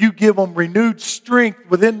pray that you give them renewed strength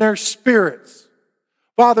within their spirits.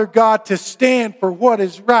 Father God, to stand for what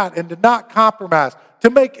is right and to not compromise, to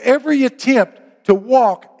make every attempt to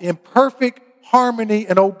walk in perfect harmony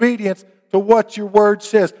and obedience to what your word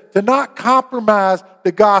says, to not compromise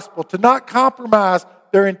the gospel, to not compromise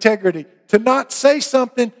their integrity, to not say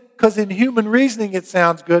something because in human reasoning it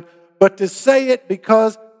sounds good, but to say it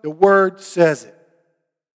because the word says it.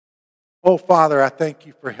 Oh, Father, I thank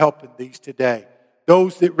you for helping these today.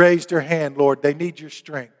 Those that raised their hand, Lord, they need your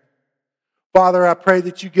strength. Father, I pray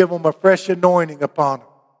that you give them a fresh anointing upon them.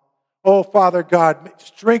 Oh, Father God,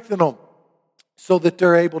 strengthen them so that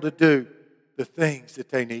they're able to do the things that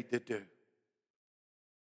they need to do.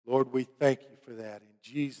 Lord, we thank you for that in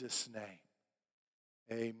Jesus' name.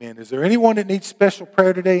 Amen. Is there anyone that needs special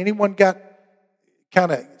prayer today? Anyone got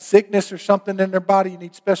kind of sickness or something in their body you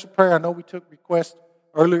need special prayer? I know we took requests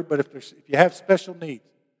earlier, but if you have special needs,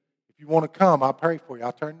 if you want to come, I'll pray for you.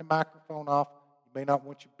 I'll turn the microphone off. You may not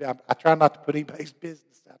want you. I try not to put anybody's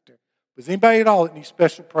business out there. Is anybody at all that needs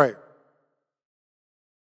special prayer?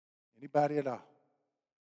 Anybody at all?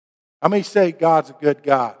 How many say God's a good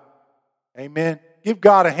God? Amen. Give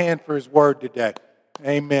God a hand for His word today.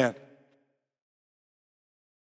 Amen.